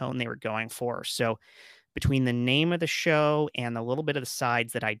understand the tone they were going for. So between the name of the show and the little bit of the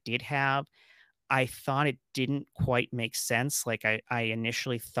sides that I did have, I thought it didn't quite make sense. Like I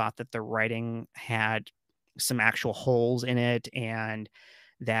initially thought that the writing had some actual holes in it and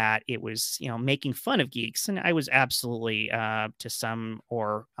that it was, making fun of geeks. And I was absolutely, to some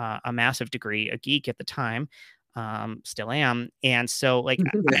or a massive degree, a geek at the time. Still am. And so like,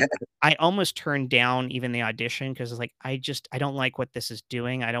 I almost turned down even the audition because it's like, I don't like what this is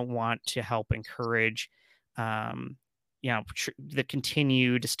doing. I don't want to help encourage, the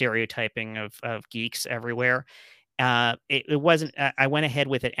continued stereotyping of geeks everywhere. It wasn't, I went ahead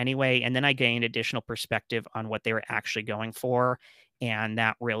with it anyway. And then I gained additional perspective on what they were actually going for. And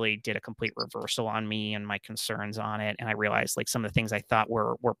that really did a complete reversal on me and my concerns on it. And I realized like some of the things I thought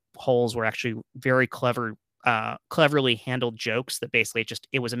were holes were actually very cleverly handled jokes that basically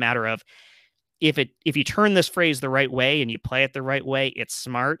it was a matter of, if you turn this phrase the right way and you play it the right way, it's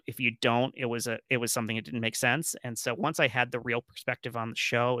smart. If you don't, it was something that didn't make sense. And so once I had the real perspective on the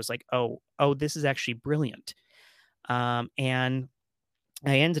show, it was like, oh, this is actually brilliant. And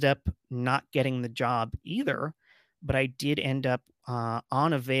I ended up not getting the job either, but I did end up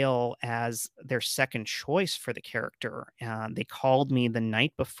on Avail as their second choice for the character. They called me the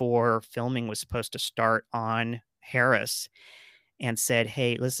night before filming was supposed to start on Harris and said,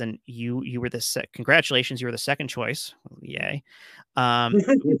 "Hey, listen, you were congratulations, you were the second choice." Yay. But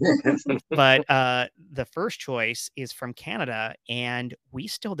the first choice is from Canada, and we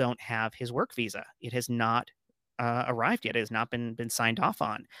still don't have his work visa. It has not arrived yet. It has not been signed off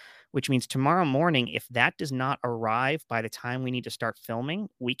on, which means tomorrow morning, if that does not arrive by the time we need to start filming,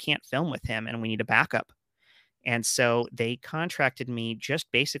 we can't film with him and we need a backup. And so they contracted me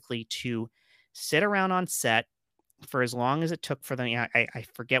just basically to sit around on set for as long as it took for them. I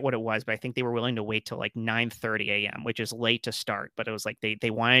forget what it was, but I think they were willing to wait till like 9:30 a.m., which is late to start. But it was like they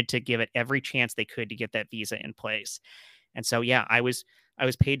wanted to give it every chance they could to get that visa in place. And so, yeah, I was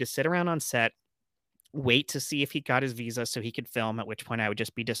paid to sit around on set, wait to see if he got his visa so he could film, at which point I would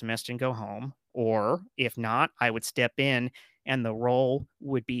just be dismissed and go home. Or if not, I would step in and the role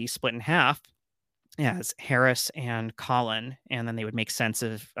would be split in half as Harris and Colin, and then they would make sense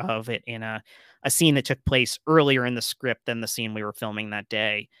of it in a scene that took place earlier in the script than the scene we were filming that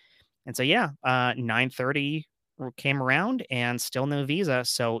day. And so, yeah, 9:30 came around and still no visa.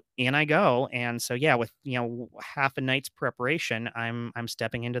 So in I go. And so, yeah, with, half a night's preparation, I'm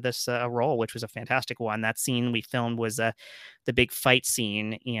stepping into this role, which was a fantastic one. That scene we filmed was the big fight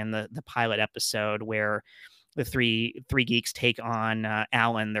scene in the pilot episode where the three geeks take on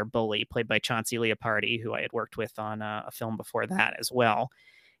Alan, their bully, played by Chauncey Leopardi, who I had worked with on a film before that as well.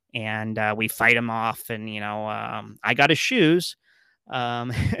 And we fight him off, and I got his shoes,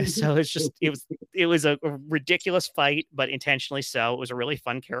 So it was a ridiculous fight, but intentionally so. It was a really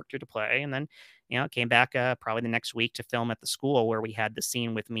fun character to play. And then, came back probably the next week to film at the school where we had the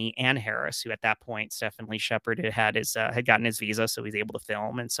scene with me and Harris, who at that point, Stephen Lee Shepard had gotten his visa, so he was able to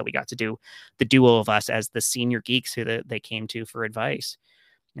film. And so we got to do the duo of us as the senior geeks who they came to for advice.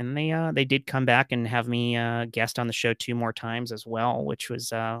 And they did come back and have me guest on the show 2 more times as well, which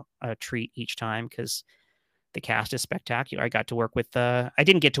was a treat each time because the cast is spectacular. I got to work with I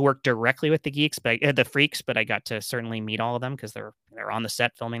didn't get to work directly with the geeks, but the freaks, but I got to certainly meet all of them because they're on the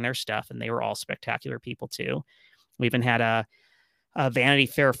set filming their stuff, and they were all spectacular people too. We even had a Vanity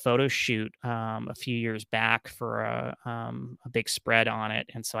Fair photo shoot a few years back for a big spread on it,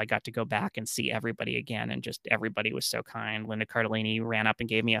 and so I got to go back and see everybody again, and just everybody was so kind. Linda Cardellini ran up and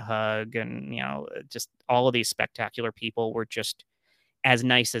gave me a hug, and just all of these spectacular people were just as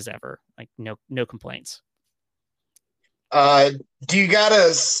nice as ever. Like no complaints. Do you got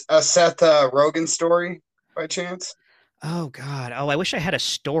a Seth Rogen story by chance? Oh God. Oh, I wish I had a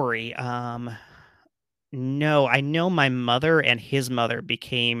story. No, I know my mother and his mother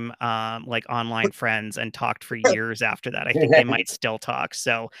became like online friends and talked for years after that. I think they might still talk.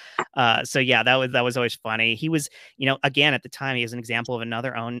 So yeah, that was always funny. He was, again at the time, he is an example of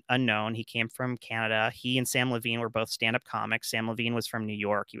another unknown. He came from Canada. He and Sam Levine were both stand-up comics. Sam Levine was from New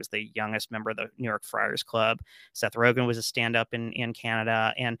York. He was the youngest member of the New York Friars Club. Seth Rogen was a stand-up in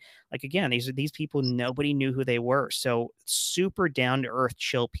Canada, and like again, these people, nobody knew who they were. So super down to earth,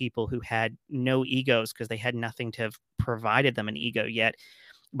 chill people who had no egos because they had nothing to have provided them an ego yet.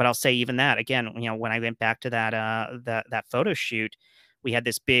 But I'll say even that again, when I went back to that photo shoot, we had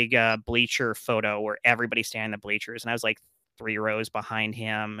this big bleacher photo where everybody's standing in the bleachers, and I was like 3 rows behind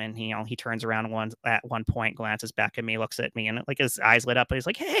him, and he turns around at one point, glances back at me, looks at me, and like his eyes lit up, and he's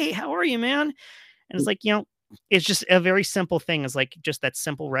like, "Hey, how are you, man?" And it's like, it's just a very simple thing. Is like just that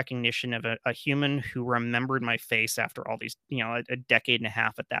simple recognition of a human who remembered my face after all these, a decade and a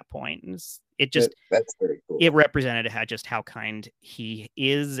half at that point. And that's very cool. It represented just how kind he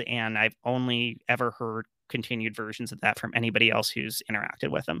is. And I've only ever heard continued versions of that from anybody else who's interacted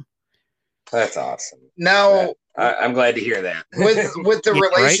with him. That's awesome. Now, I'm glad to hear that. with the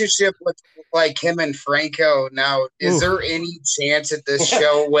Yeah, relationship with like him and Franco, now, is there any chance that this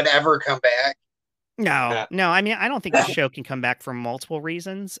show would ever come back? No. I mean, I don't think the show can come back for multiple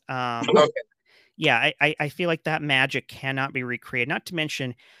reasons. Okay. Yeah, I feel like that magic cannot be recreated. Not to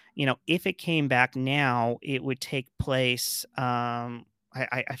mention, if it came back now, it would take place. I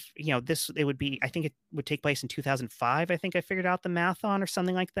think it would take place in 2005. I think I figured out the math on, or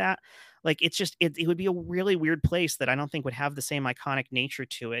something like that. Like it would be a really weird place that I don't think would have the same iconic nature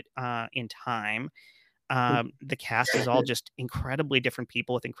to it in time. The cast is all just incredibly different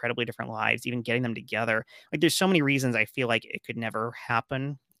people with incredibly different lives. Even getting them together, like there's so many reasons I feel like it could never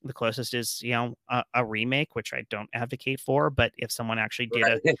happen. The closest is a remake, which I don't advocate for, but if someone actually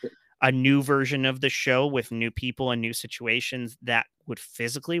did a new version of the show with new people and new situations, that would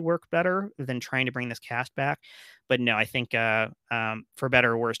physically work better than trying to bring this cast back. But no, I think for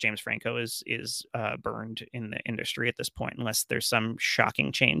better or worse, James Franco is burned in the industry at this point, unless there's some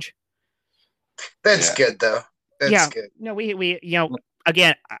shocking change. That's good though. That's good. No, we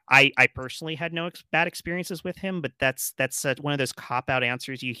again, I personally had no bad experiences with him, but that's one of those cop out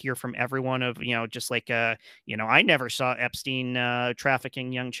answers you hear from everyone of, just like, I never saw Epstein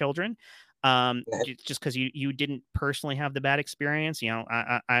trafficking young children. Just because you didn't personally have the bad experience.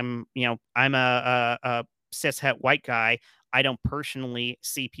 I'm a cishet white guy. I don't personally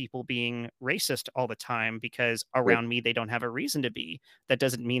see people being racist all the time because around me, they don't have a reason to be. That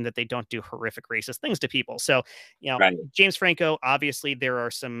doesn't mean that they don't do horrific racist things to people. So, James Franco, obviously there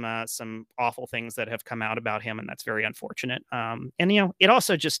are some awful things that have come out about him, and that's very unfortunate. And, it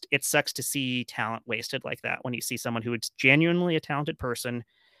also it sucks to see talent wasted like that when you see someone who is genuinely a talented person,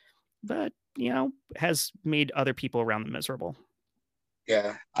 but, has made other people around them miserable.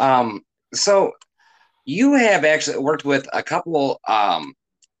 Yeah. So you have actually worked with a couple on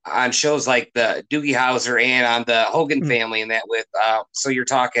shows like the Doogie Howser and on the Hogan Family, and that with so you're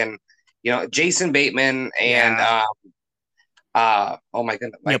talking, Jason Bateman and oh my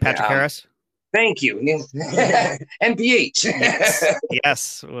goodness, Neil Patrick Harris. Thank you, NPH.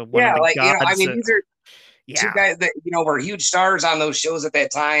 Yes. Yeah, like I mean, these are two guys that were huge stars on those shows at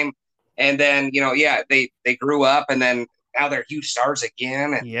that time, and then they grew up, and then now they're huge stars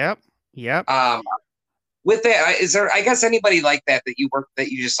again. And, Yep. With that, is there, I guess, anybody like that you worked that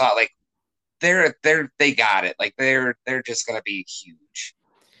you just thought like they got it, like they're just gonna be huge?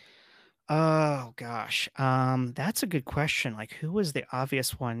 Oh gosh, that's a good question. Like, who was the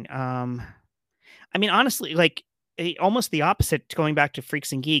obvious one? I mean, honestly, like almost the opposite, going back to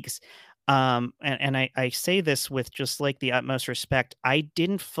Freaks and Geeks. And I say this with just like the utmost respect. I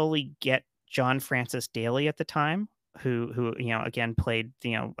didn't fully get John Francis Daly at the time, who again played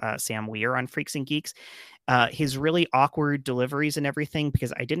Sam Weir on Freaks and Geeks. His really awkward deliveries and everything,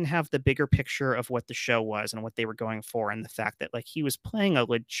 because I didn't have the bigger picture of what the show was and what they were going for, and the fact that like he was playing a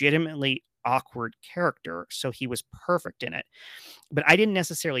legitimately awkward character, so he was perfect in it. But I didn't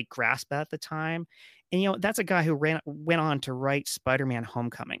necessarily grasp that at the time. And that's a guy who went on to write Spider-Man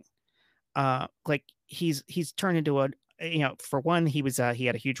Homecoming. Like he's turned into a, for one, he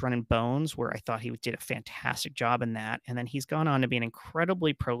had a huge run in Bones, where I thought he did a fantastic job in that, and then he's gone on to be an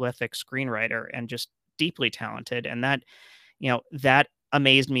incredibly prolific screenwriter and just deeply talented. And that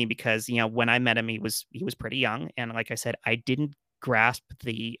amazed me, because when I met him, he was pretty young, and like I said, I didn't grasp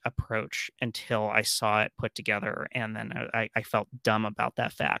the approach until I saw it put together, and then I felt dumb about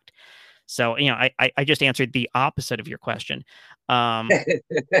that fact. So I just answered the opposite of your question. But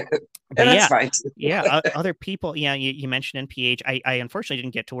that's yeah, fine. other people. Yeah, you mentioned NPH. I unfortunately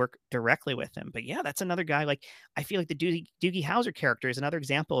didn't get to work directly with him, but yeah, that's another guy. Like, I feel like the Doogie Howser character is another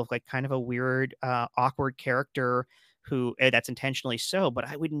example of like kind of a weird, awkward character who that's intentionally so. But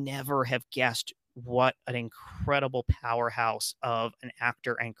I would never have guessed what an incredible powerhouse of an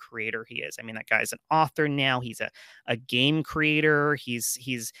actor and creator he is. I mean, that guy's an author now. He's a game creator. He's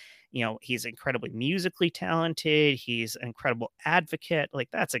incredibly musically talented. He's an incredible advocate. Like,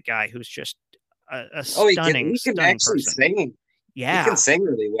 that's a guy who's just a stunning, he can stunning actually person. sing. Yeah. He can sing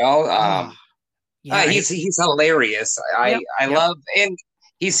really well. He's hilarious. I love, and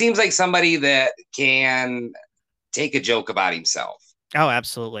he seems like somebody that can take a joke about himself. Oh,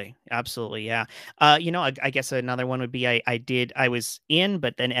 absolutely. Absolutely. Yeah. I guess another one would be, I was in,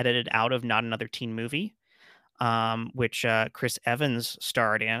 but then edited out of Not Another Teen Movie, which Chris Evans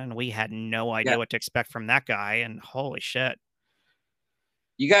starred in, and we had no idea what to expect from that guy. And holy shit.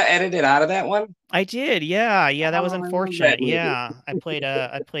 You got edited out of that one? I did, yeah. That was unfortunate. Yeah, I played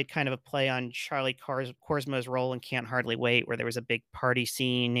kind of a play on Charlie Korsmo's role in Can't Hardly Wait, where there was a big party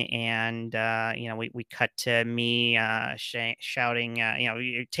scene, and we cut to me shouting,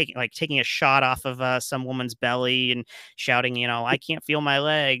 taking a shot off of some woman's belly and shouting, I can't feel my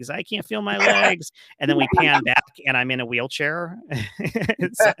legs, I can't feel my legs, and then we pan back, and I'm in a wheelchair,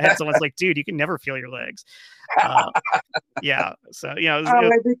 and someone's like, "Dude, you can never feel your legs." Yeah, so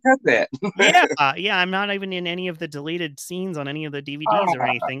they cut that. yeah, I'm not even in any of the deleted scenes on any of the DVDs or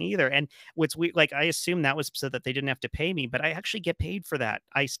anything either. And what's weird, like, I assume that was so that they didn't have to pay me, but I actually get paid for that.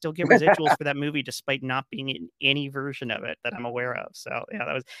 I still get residuals for that movie, despite not being in any version of it that I'm aware of. So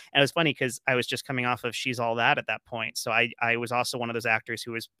yeah, it was funny, because I was just coming off of She's All That at that point. So I was also one of those actors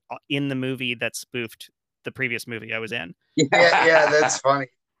who was in the movie that spoofed the previous movie I was in. Yeah, that's funny.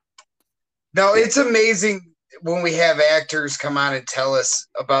 No, it's amazing when we have actors come on and tell us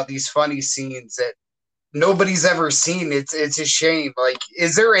about these funny scenes that nobody's ever seen. It's a shame. Like,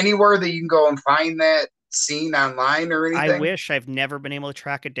 is there anywhere that you can go and find that scene online or anything? I wish. I've never been able to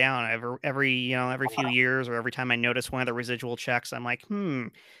track it down. Every few years, or every time I notice one of the residual checks, I'm like,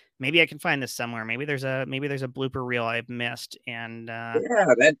 maybe I can find this somewhere. Maybe there's a blooper reel I've missed. And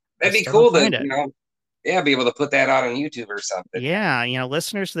that'd be cool to be able to put that out on YouTube or something. Yeah,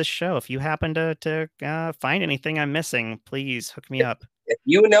 listeners to the show, if you happen to find anything I'm missing, please hook me up. If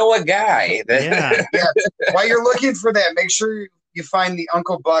you know a guy that While you're looking for that, make sure you find the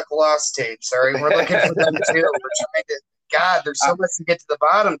Uncle Buck lost tapes. All right, we're looking for them too. We're trying to. God, there's so much to get to the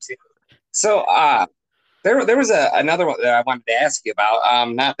bottom to. So there was another one that I wanted to ask you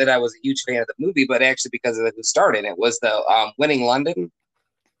about. Not that I was a huge fan of the movie, but actually because of who starred in it, was the Winning London.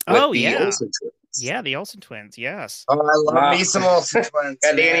 Olsen twins. Yeah, the Olsen twins. Yes. Oh, I love me some Olsen twins.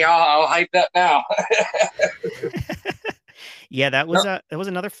 Yeah, Danny, I'll hype that now. Yeah, that was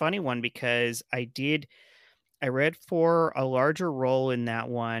another funny one, because I read for a larger role in that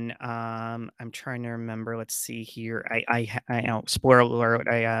one. I'm trying to remember. Let's see here. I know, spoiler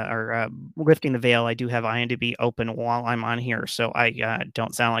alert. Lifting the veil. I do have IMDb open while I'm on here, so I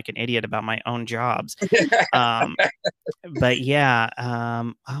don't sound like an idiot about my own jobs. But yeah.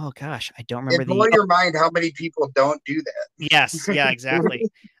 Oh gosh, I don't remember. It blows your mind how many people don't do that. Yes. Yeah. Exactly.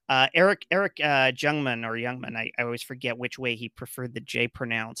 Eric Jungman or Youngman. I always forget which way he preferred the J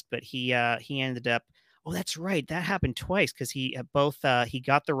pronounced, but he ended up. Oh, that's right. That happened twice, because he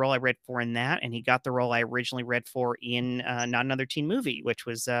got the role I read for in that, and he got the role I originally read for in Not Another Teen Movie, which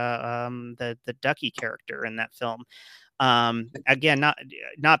was the Ducky character in that film. Again,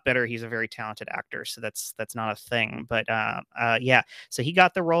 not better. He's a very talented actor, so that's not a thing. But yeah, so he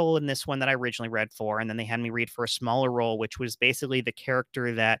got the role in this one that I originally read for, and then they had me read for a smaller role, which was basically the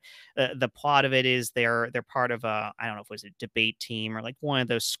character that the plot of it is they're part of a, I don't know if it was a debate team or like one of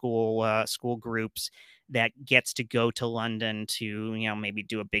those school groups that gets to go to London to, maybe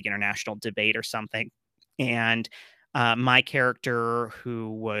do a big international debate or something. And my character, who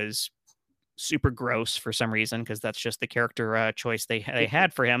was super gross for some reason, because that's just the character choice they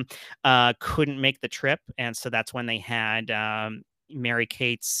had for him, couldn't make the trip. And so that's when they had Mary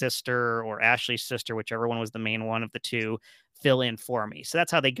Kate's sister or Ashley's sister, whichever one was the main one of the two, fill in for me. So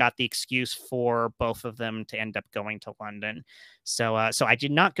that's how they got the excuse for both of them to end up going to London. So I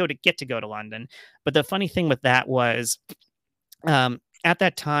did not get to go to London. But the funny thing with that was at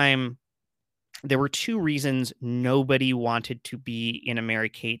that time, there were two reasons nobody wanted to be in a Mary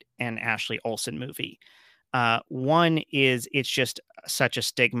Kate and Ashley Olsen movie. One is it's just such a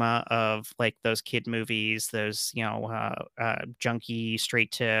stigma of like those kid movies, those, junky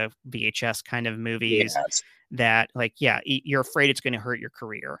straight to VHS kind of movies that like, yeah, you're afraid it's going to hurt your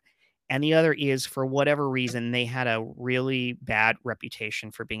career. And the other is, for whatever reason, they had a really bad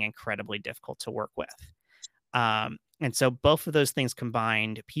reputation for being incredibly difficult to work with. And so both of those things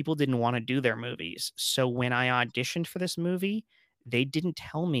combined, people didn't want to do their movies. So when I auditioned for this movie, they didn't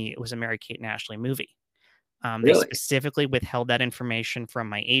tell me it was a Mary Kate and Ashley movie. They specifically withheld that information from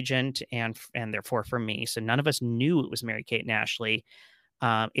my agent and therefore from me. So none of us knew it was Mary Kate and Ashley.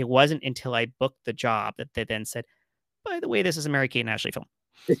 It wasn't until I booked the job that they then said, by the way, this is a Mary Kate and Ashley film.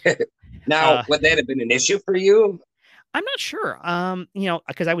 Now, would that have been an issue for you? I'm not sure,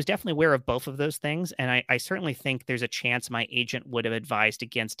 because I was definitely aware of both of those things. And I certainly think there's a chance my agent would have advised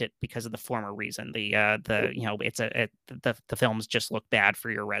against it because of the former reason. The films just look bad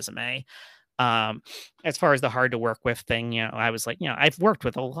for your resume. As far as the hard to work with thing, I was like, I've worked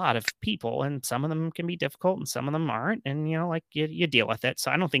with a lot of people and some of them can be difficult and some of them aren't. And, like you deal with it.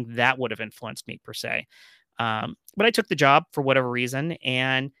 So I don't think that would have influenced me per se. But I took the job for whatever reason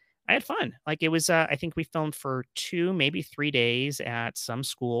and I had fun. Like it was, I think we filmed for 2, maybe 3 days at some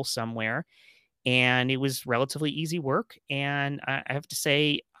school somewhere. And it was relatively easy work. And I have to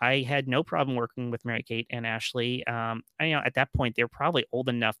say, I had no problem working with Mary Kate and Ashley. At that point, they were probably old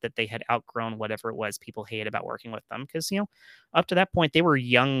enough that they had outgrown whatever it was people hated about working with them. Because, up to that point, they were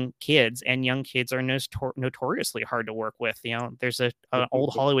young kids, and young kids are notoriously hard to work with. There's an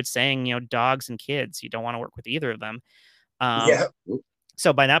old Hollywood saying, dogs and kids, you don't want to work with either of them. Yeah.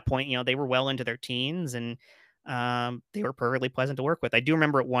 So by that point, they were well into their teens and they were perfectly pleasant to work with. I do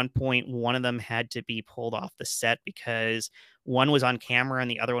remember at one point, one of them had to be pulled off the set because one was on camera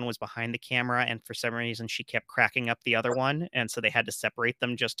and the other one was behind the camera. And for some reason, she kept cracking up the other one. And so they had to separate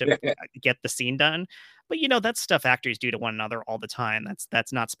them just to get the scene done. But, that's stuff actors do to one another all the time.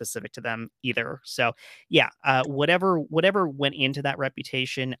 That's not specific to them either. So, yeah, whatever went into that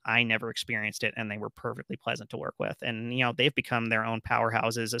reputation, I never experienced it. And they were perfectly pleasant to work with. And, they've become their own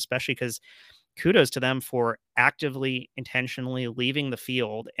powerhouses, especially because kudos to them for actively, intentionally leaving the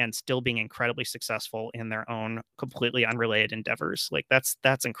field and still being incredibly successful in their own completely unrelated endeavors. Like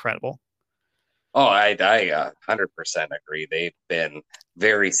that's incredible. Oh, I 100% agree. They've been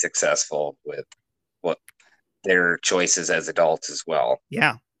very successful with what their choices as adults as well.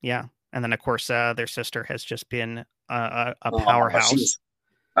 Yeah. Yeah. And then of course, their sister has just been a powerhouse. She's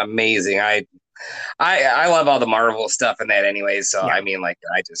amazing. I love all the Marvel stuff and that anyway. So, yeah. I mean, like,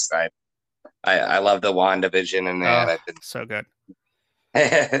 I love the WandaVision and that. I've been so good.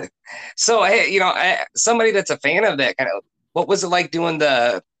 So, hey, somebody that's a fan of that kind of, what was it like doing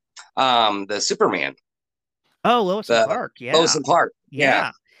the Superman? Oh, Lois and Clark. Yeah. Lois and Clark.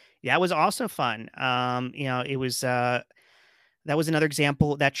 Yeah. That was also fun. It was, that was another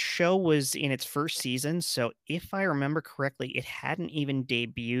example. That show was in its first season. So if I remember correctly, it hadn't even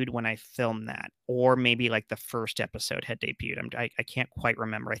debuted when I filmed that, or maybe like the first episode had debuted. I can't quite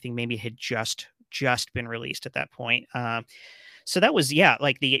remember. I think maybe it had just been released at that point. So that was,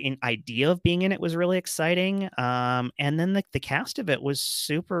 like the idea of being in it was really exciting. And then the cast of it was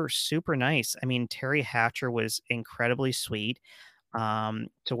super, super nice. I mean, Terry Hatcher was incredibly sweet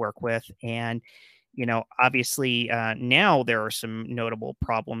to work with. And obviously now there are some notable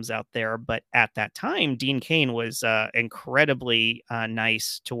problems out there, but at that time, Dean Cain was incredibly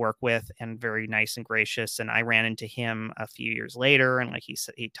nice to work with and very nice and gracious. And I ran into him a few years later, and like he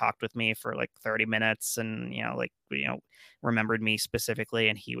said, he talked with me for like 30 minutes and, remembered me specifically.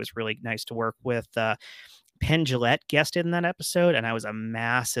 And he was really nice to work with. Penn Jillette guested in that episode, and I was a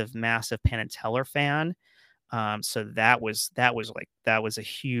massive, massive Penn and Teller fan. So that was a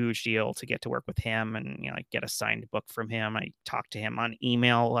huge deal to get to work with him and, you know, like get a signed book from him. I talked to him on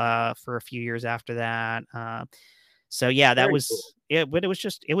email for a few years after that. So yeah, that Very cool. was it, but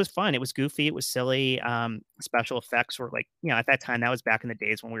it was fun. It was goofy. It was silly. Special effects were like, you know, at that time, that was back in the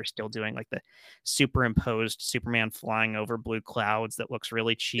days when we were still doing like the superimposed Superman flying over blue clouds that looks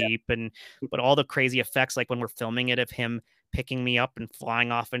really cheap. But all the crazy effects, like when we're filming it of him picking me up and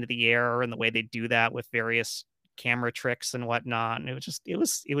flying off into the air and the way they do that with various camera tricks and whatnot. And it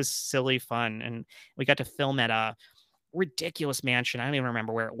was silly fun. And we got to film at a ridiculous mansion. I don't even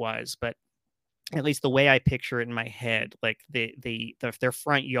remember where it was, but at least the way I picture it in my head, like their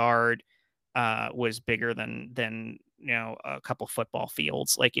front yard was bigger than you know, a couple football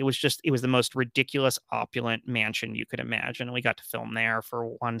fields. Like it was the most ridiculous opulent mansion you could imagine. And we got to film there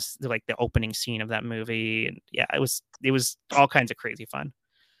for once, like the opening scene of that movie. And yeah, it was all kinds of crazy fun.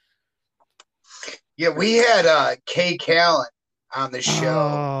 Yeah, we had Kay Callan on the show.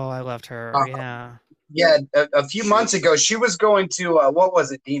 Oh, I loved her. Yeah. Yeah, a few months ago, she was going to what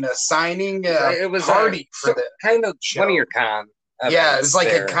was it, Dina? Signing it was party for the kind of show. One of your con. Yeah, it was like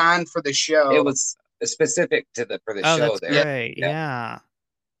a con for the show. It was specific to the show. That's there. Great. Yeah.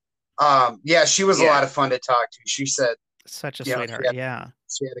 Yeah, she was a lot of fun to talk to. She said such a sweetheart. She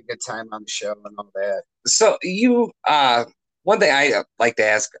had a good time on the show and all that. So one thing I like to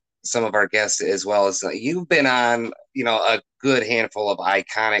ask some of our guests as well is you've been on, you know, a good handful of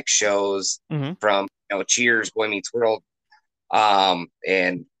iconic shows from, you know, Cheers, Boy Meets World,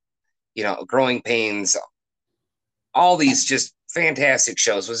 and, you know, Growing Pains, all these just fantastic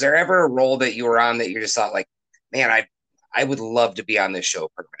shows. Was there ever a role that you were on that you just thought like, man, I would love to be on this show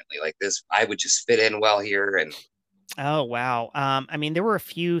permanently, like this, I would just fit in well here? And oh, wow. I mean, there were a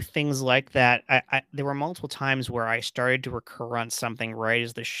few things like that. There were multiple times where I started to recur on something right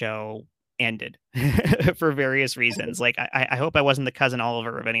as the show ended for various reasons. Like, I hope I wasn't the cousin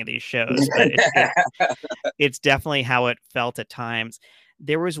Oliver of any of these shows, but it's definitely how it felt at times.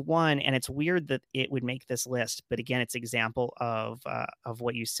 There was one, and it's weird that it would make this list, but again, it's an example of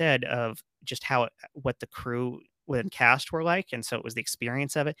what you said, of just what the crew and cast were like, and so it was the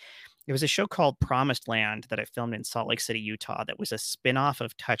experience of it. There was a show called Promised Land that I filmed in Salt Lake City, Utah, that was a spinoff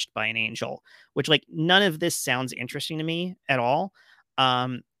of Touched by an Angel, which, like, none of this sounds interesting to me at all.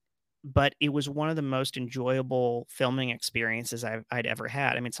 But it was one of the most enjoyable filming experiences I'd ever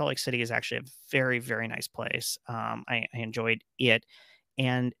had. I mean, Salt Lake City is actually a very, very nice place. I enjoyed it.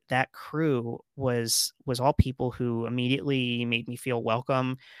 And that crew was all people who immediately made me feel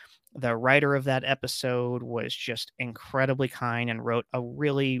welcome. The writer of that episode was just incredibly kind and wrote a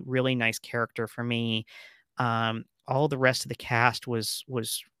really, really nice character for me. All the rest of the cast was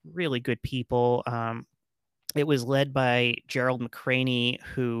really good people. It was led by Gerald McCraney,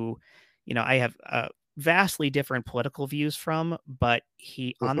 who, you know, I have vastly different political views from, but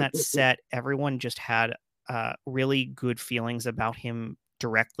on that set, everyone just had really good feelings about him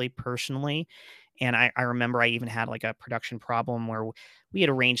directly, personally. And I remember I even had like a production problem where we had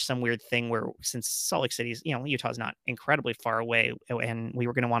arranged some weird thing where, since Salt Lake City's, you know, Utah's not incredibly far away, and we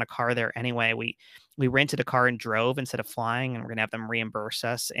were going to want a car there anyway, we rented a car and drove instead of flying, and we're going to have them reimburse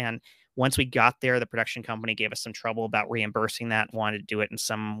us. And once we got there, the production company gave us some trouble about reimbursing that and wanted to do it in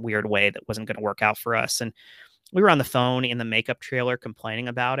some weird way that wasn't going to work out for us. And we were on the phone in the makeup trailer complaining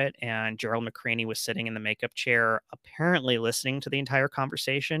about it, and Gerald McCraney was sitting in the makeup chair, apparently listening to the entire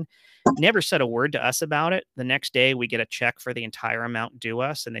conversation. Never said a word to us about it. The next day, we get a check for the entire amount due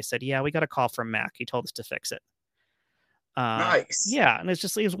us, and they said, "Yeah, we got a call from Mac. He told us to fix it." Nice. Yeah, and it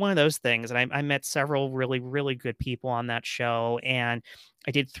was one of those things. And I met several really, really good people on that show, and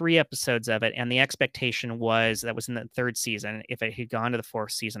I did 3 episodes of it. And the expectation was that was in the 3rd season. If it had gone to the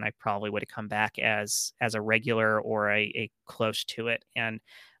 4th season, I probably would have come back as a regular or a close to it, and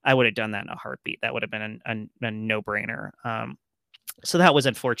I would have done that in a heartbeat. That would have been a no brainer. So that was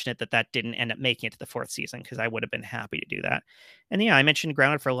unfortunate that didn't end up making it to the 4th season, because I would have been happy to do that. And yeah, I mentioned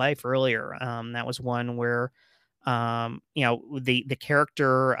Grounded for Life earlier. That was one where, you know, the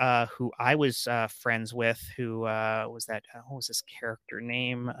character who I was friends with, who was that, what was his character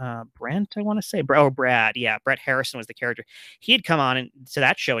name? Brent, I want to say. Brad. Yeah, Brett Harrison was the character. He had come on to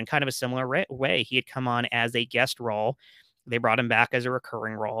that show in kind of a similar way. He had come on as a guest role. They brought him back as a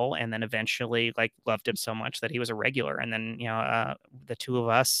recurring role, and then eventually, like, loved him so much that he was a regular. And then, you know, the two of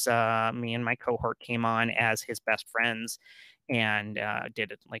us, me and my cohort, came on as his best friends, and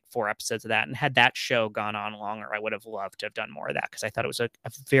did like 4 episodes of that. And had that show gone on longer, I would have loved to have done more of that, because I thought it was a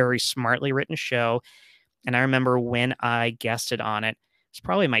very smartly written show. And I remember when I guested on it, it's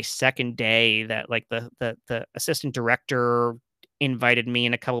probably my 2nd day that, like, the assistant director invited me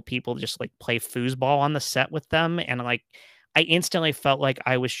and a couple people to just like play foosball on the set with them, and like I instantly felt like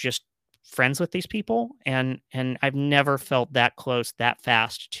I was just friends with these people, and I've never felt that close that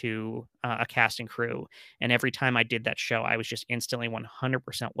fast to a cast and crew. And every time I did that show, I was just instantly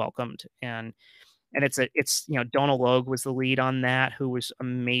 100% welcomed. And it's Donal Logue was the lead on that, who was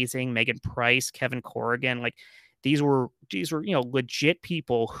amazing. Megan Price, Kevin Corrigan, like these were legit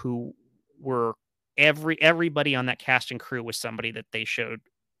people who were everybody on that cast and crew was somebody that they showed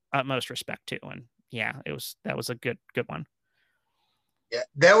utmost respect to. And yeah, that was a good one. Yeah,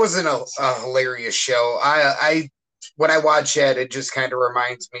 that was a hilarious show. I when I watch it just kind of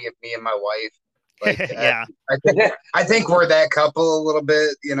reminds me of me and my wife. Like, yeah, I think we're that couple a little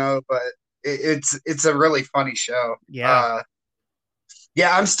bit, but it's a really funny show. Yeah.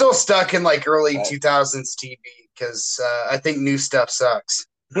 Yeah, I'm still stuck in like early 2000s TV because I think new stuff sucks.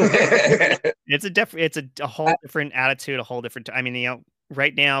 It's a whole different attitude, a whole different. I mean,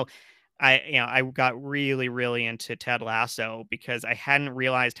 right now, I got really, really into Ted Lasso because I hadn't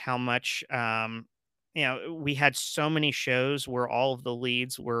realized how much. We had so many shows where all of the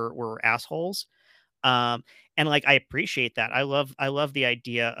leads were assholes. And like I appreciate that. I love the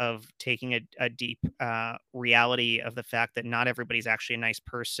idea of taking a deep reality of the fact that not everybody's actually a nice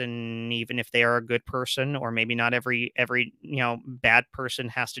person, even if they are a good person, or maybe not every bad person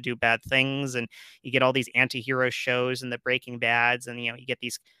has to do bad things. And you get all these anti-hero shows and the Breaking Bads, and you get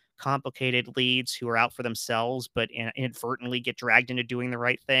these complicated leads who are out for themselves but inadvertently get dragged into doing the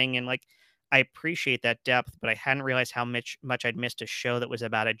right thing. And like I appreciate that depth, but I hadn't realized how much I'd missed a show that was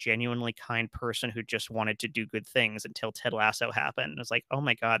about a genuinely kind person who just wanted to do good things until Ted Lasso happened. I was like, oh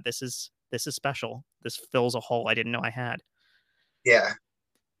my God, this is special. This fills a hole I didn't know I had. Yeah.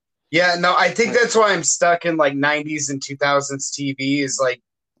 Yeah, no, I think that's why I'm stuck in like 90s and 2000s TV is like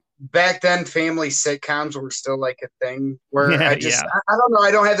back then family sitcoms were still like a thing where I don't know,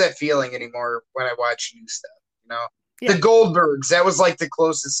 I don't have that feeling anymore when I watch new stuff, Yeah. The Goldbergs, that was like the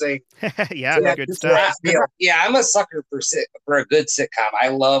closest thing. Good stuff. Yeah, I'm a sucker for a good sitcom. I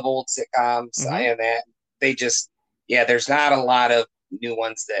love old sitcoms. Mm-hmm. I am that. They just, there's not a lot of new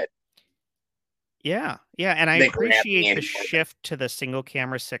ones that. Yeah, and I appreciate the shift to the single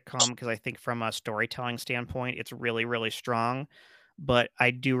camera sitcom because I think from a storytelling standpoint, it's really, really strong. But I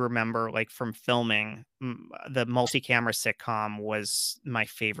do remember, like from filming, the multi-camera sitcom was my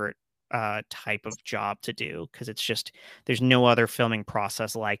favorite type of job to do because it's just there's no other filming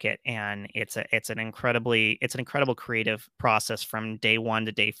process like it, and it's an incredible creative process from day 1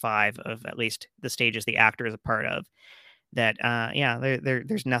 to day 5 of at least the stages the actor is a part of. That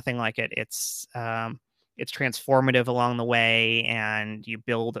there's nothing like it. It's transformative along the way, and you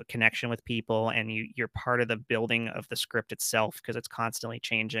build a connection with people, and you're part of the building of the script itself because it's constantly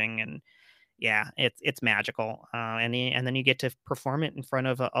changing. And it's magical. And then you get to perform it in front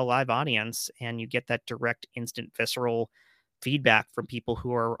of a live audience, and you get that direct, instant, visceral feedback from people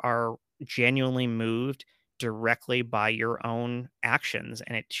who are genuinely moved directly by your own actions,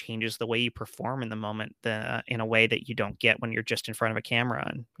 and it changes the way you perform in the moment in a way that you don't get when you're just in front of a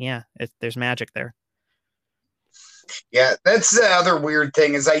camera. And there's magic there. Yeah, that's the other weird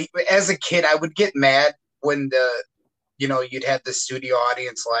thing is as a kid, I would get mad when you'd have the studio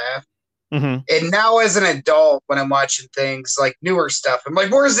audience laugh. Mm-hmm. And now as an adult, when I'm watching things like newer stuff, I'm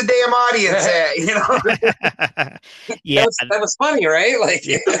like, where's the damn audience at? That was funny, right? Like,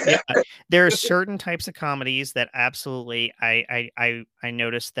 there are certain types of comedies that absolutely I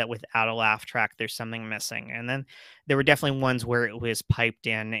noticed that without a laugh track, there's something missing. And then there were definitely ones where it was piped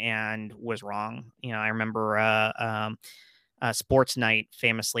in and was wrong. I remember Sports Night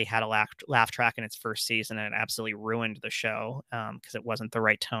famously had a laugh track in its first season, and it absolutely ruined the show because it wasn't the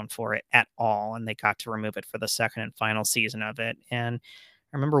right tone for it at all. And they got to remove it for the second and final season of it. And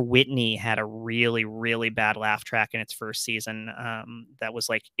I remember Whitney had a really, really bad laugh track in its first season. That was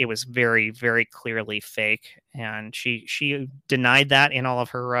like, it was very, very clearly fake. And she denied that in all of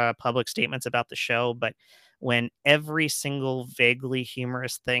her public statements about the show. But when every single vaguely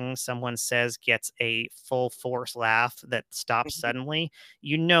humorous thing someone says gets a full force laugh that stops suddenly,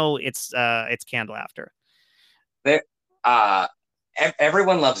 it's canned laughter.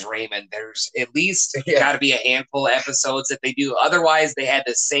 Everyone loves Raymond. There's at least got to be a handful of episodes that they do. Otherwise, they had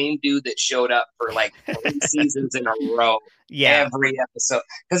the same dude that showed up for like 3 seasons in a row. Yeah. Every episode.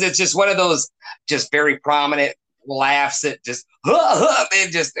 Because it's just one of those just very prominent laughs that just,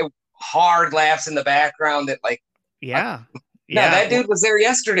 and just hard laughs in the background that like. Yeah. That dude was there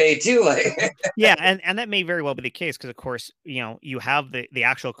yesterday too. Like, and that may very well be the case because, of course, you have the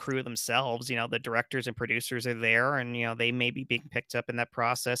actual crew themselves. The directors and producers are there, and they may be being picked up in that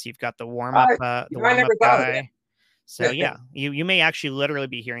process. You've got the warm up, guy. So yeah, you may actually literally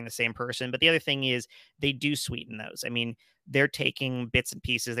be hearing the same person. But the other thing is they do sweeten those. I mean, they're taking bits and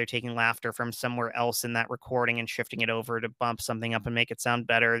pieces. They're taking laughter from somewhere else in that recording and shifting it over to bump something up and make it sound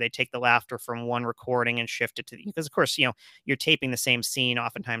better. They take the laughter from one recording and shift it to because of course, you're taping the same scene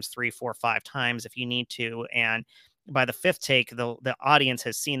oftentimes 3, 4, 5 times if you need to. And by the 5th take, the audience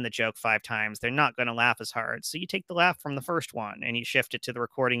has seen the joke 5 times. They're not going to laugh as hard. So you take the laugh from the first one and you shift it to the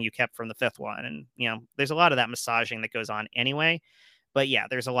recording you kept from the 5th one. And, there's a lot of that massaging that goes on anyway. But yeah,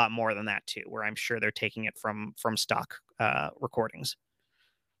 there's a lot more than that too, where I'm sure they're taking it from stock recordings.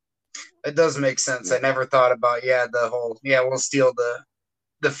 It does make sense. I never thought about, the whole, we'll steal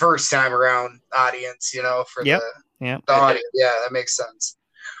the first time around audience, for the audience. Yeah, that makes sense.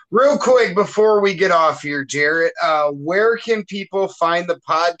 Real quick, before we get off here, Jarrett, where can people find the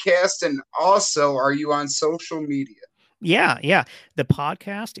podcast? And also, are you on social media? Yeah. The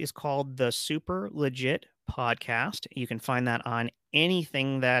podcast is called the Super Legit Podcast. You can find that on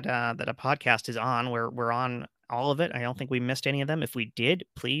anything that a podcast is on. We're on all of it. I don't think we missed any of them. If we did,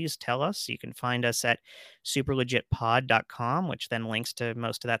 please tell us. You can find us at superlegitpod.com, which then links to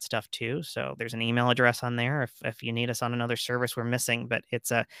most of that stuff too. So there's an email address on there if you need us on another service we're missing. But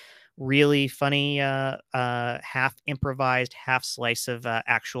it's a really funny, half improvised, half slice of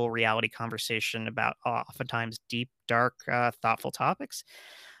actual reality conversation about oftentimes deep, dark, thoughtful topics.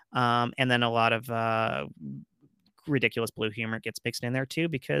 And then a lot of ridiculous blue humor gets mixed in there too,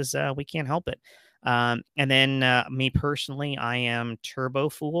 because we can't help it. And then me personally, I am Turbo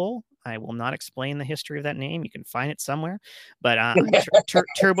Fool. I will not explain the history of that name. You can find it somewhere. But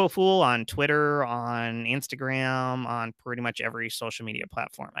Turbo Fool on Twitter, on Instagram, on pretty much every social media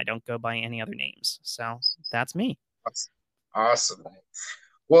platform. I don't go by any other names. So that's me. Awesome.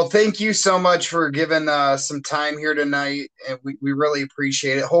 Well, thank you so much for giving some time here tonight, and we really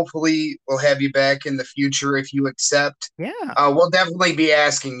appreciate it. Hopefully, we'll have you back in the future if you accept. Yeah. We'll definitely be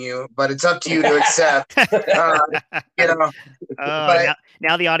asking you, but it's up to you to accept.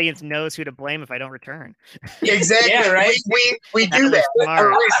 Now the audience knows who to blame if I don't return. Exactly. Yeah, right. We do that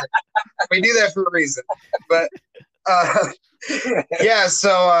for a reason. We do that for a reason. But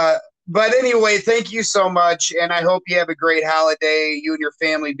so. But anyway, thank you so much, and I hope you have a great holiday. You and your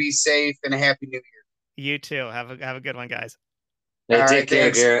family be safe, and a happy New Year. You too. Have a good one, guys. Take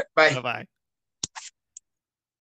care, Jarrett. Bye. Bye-bye.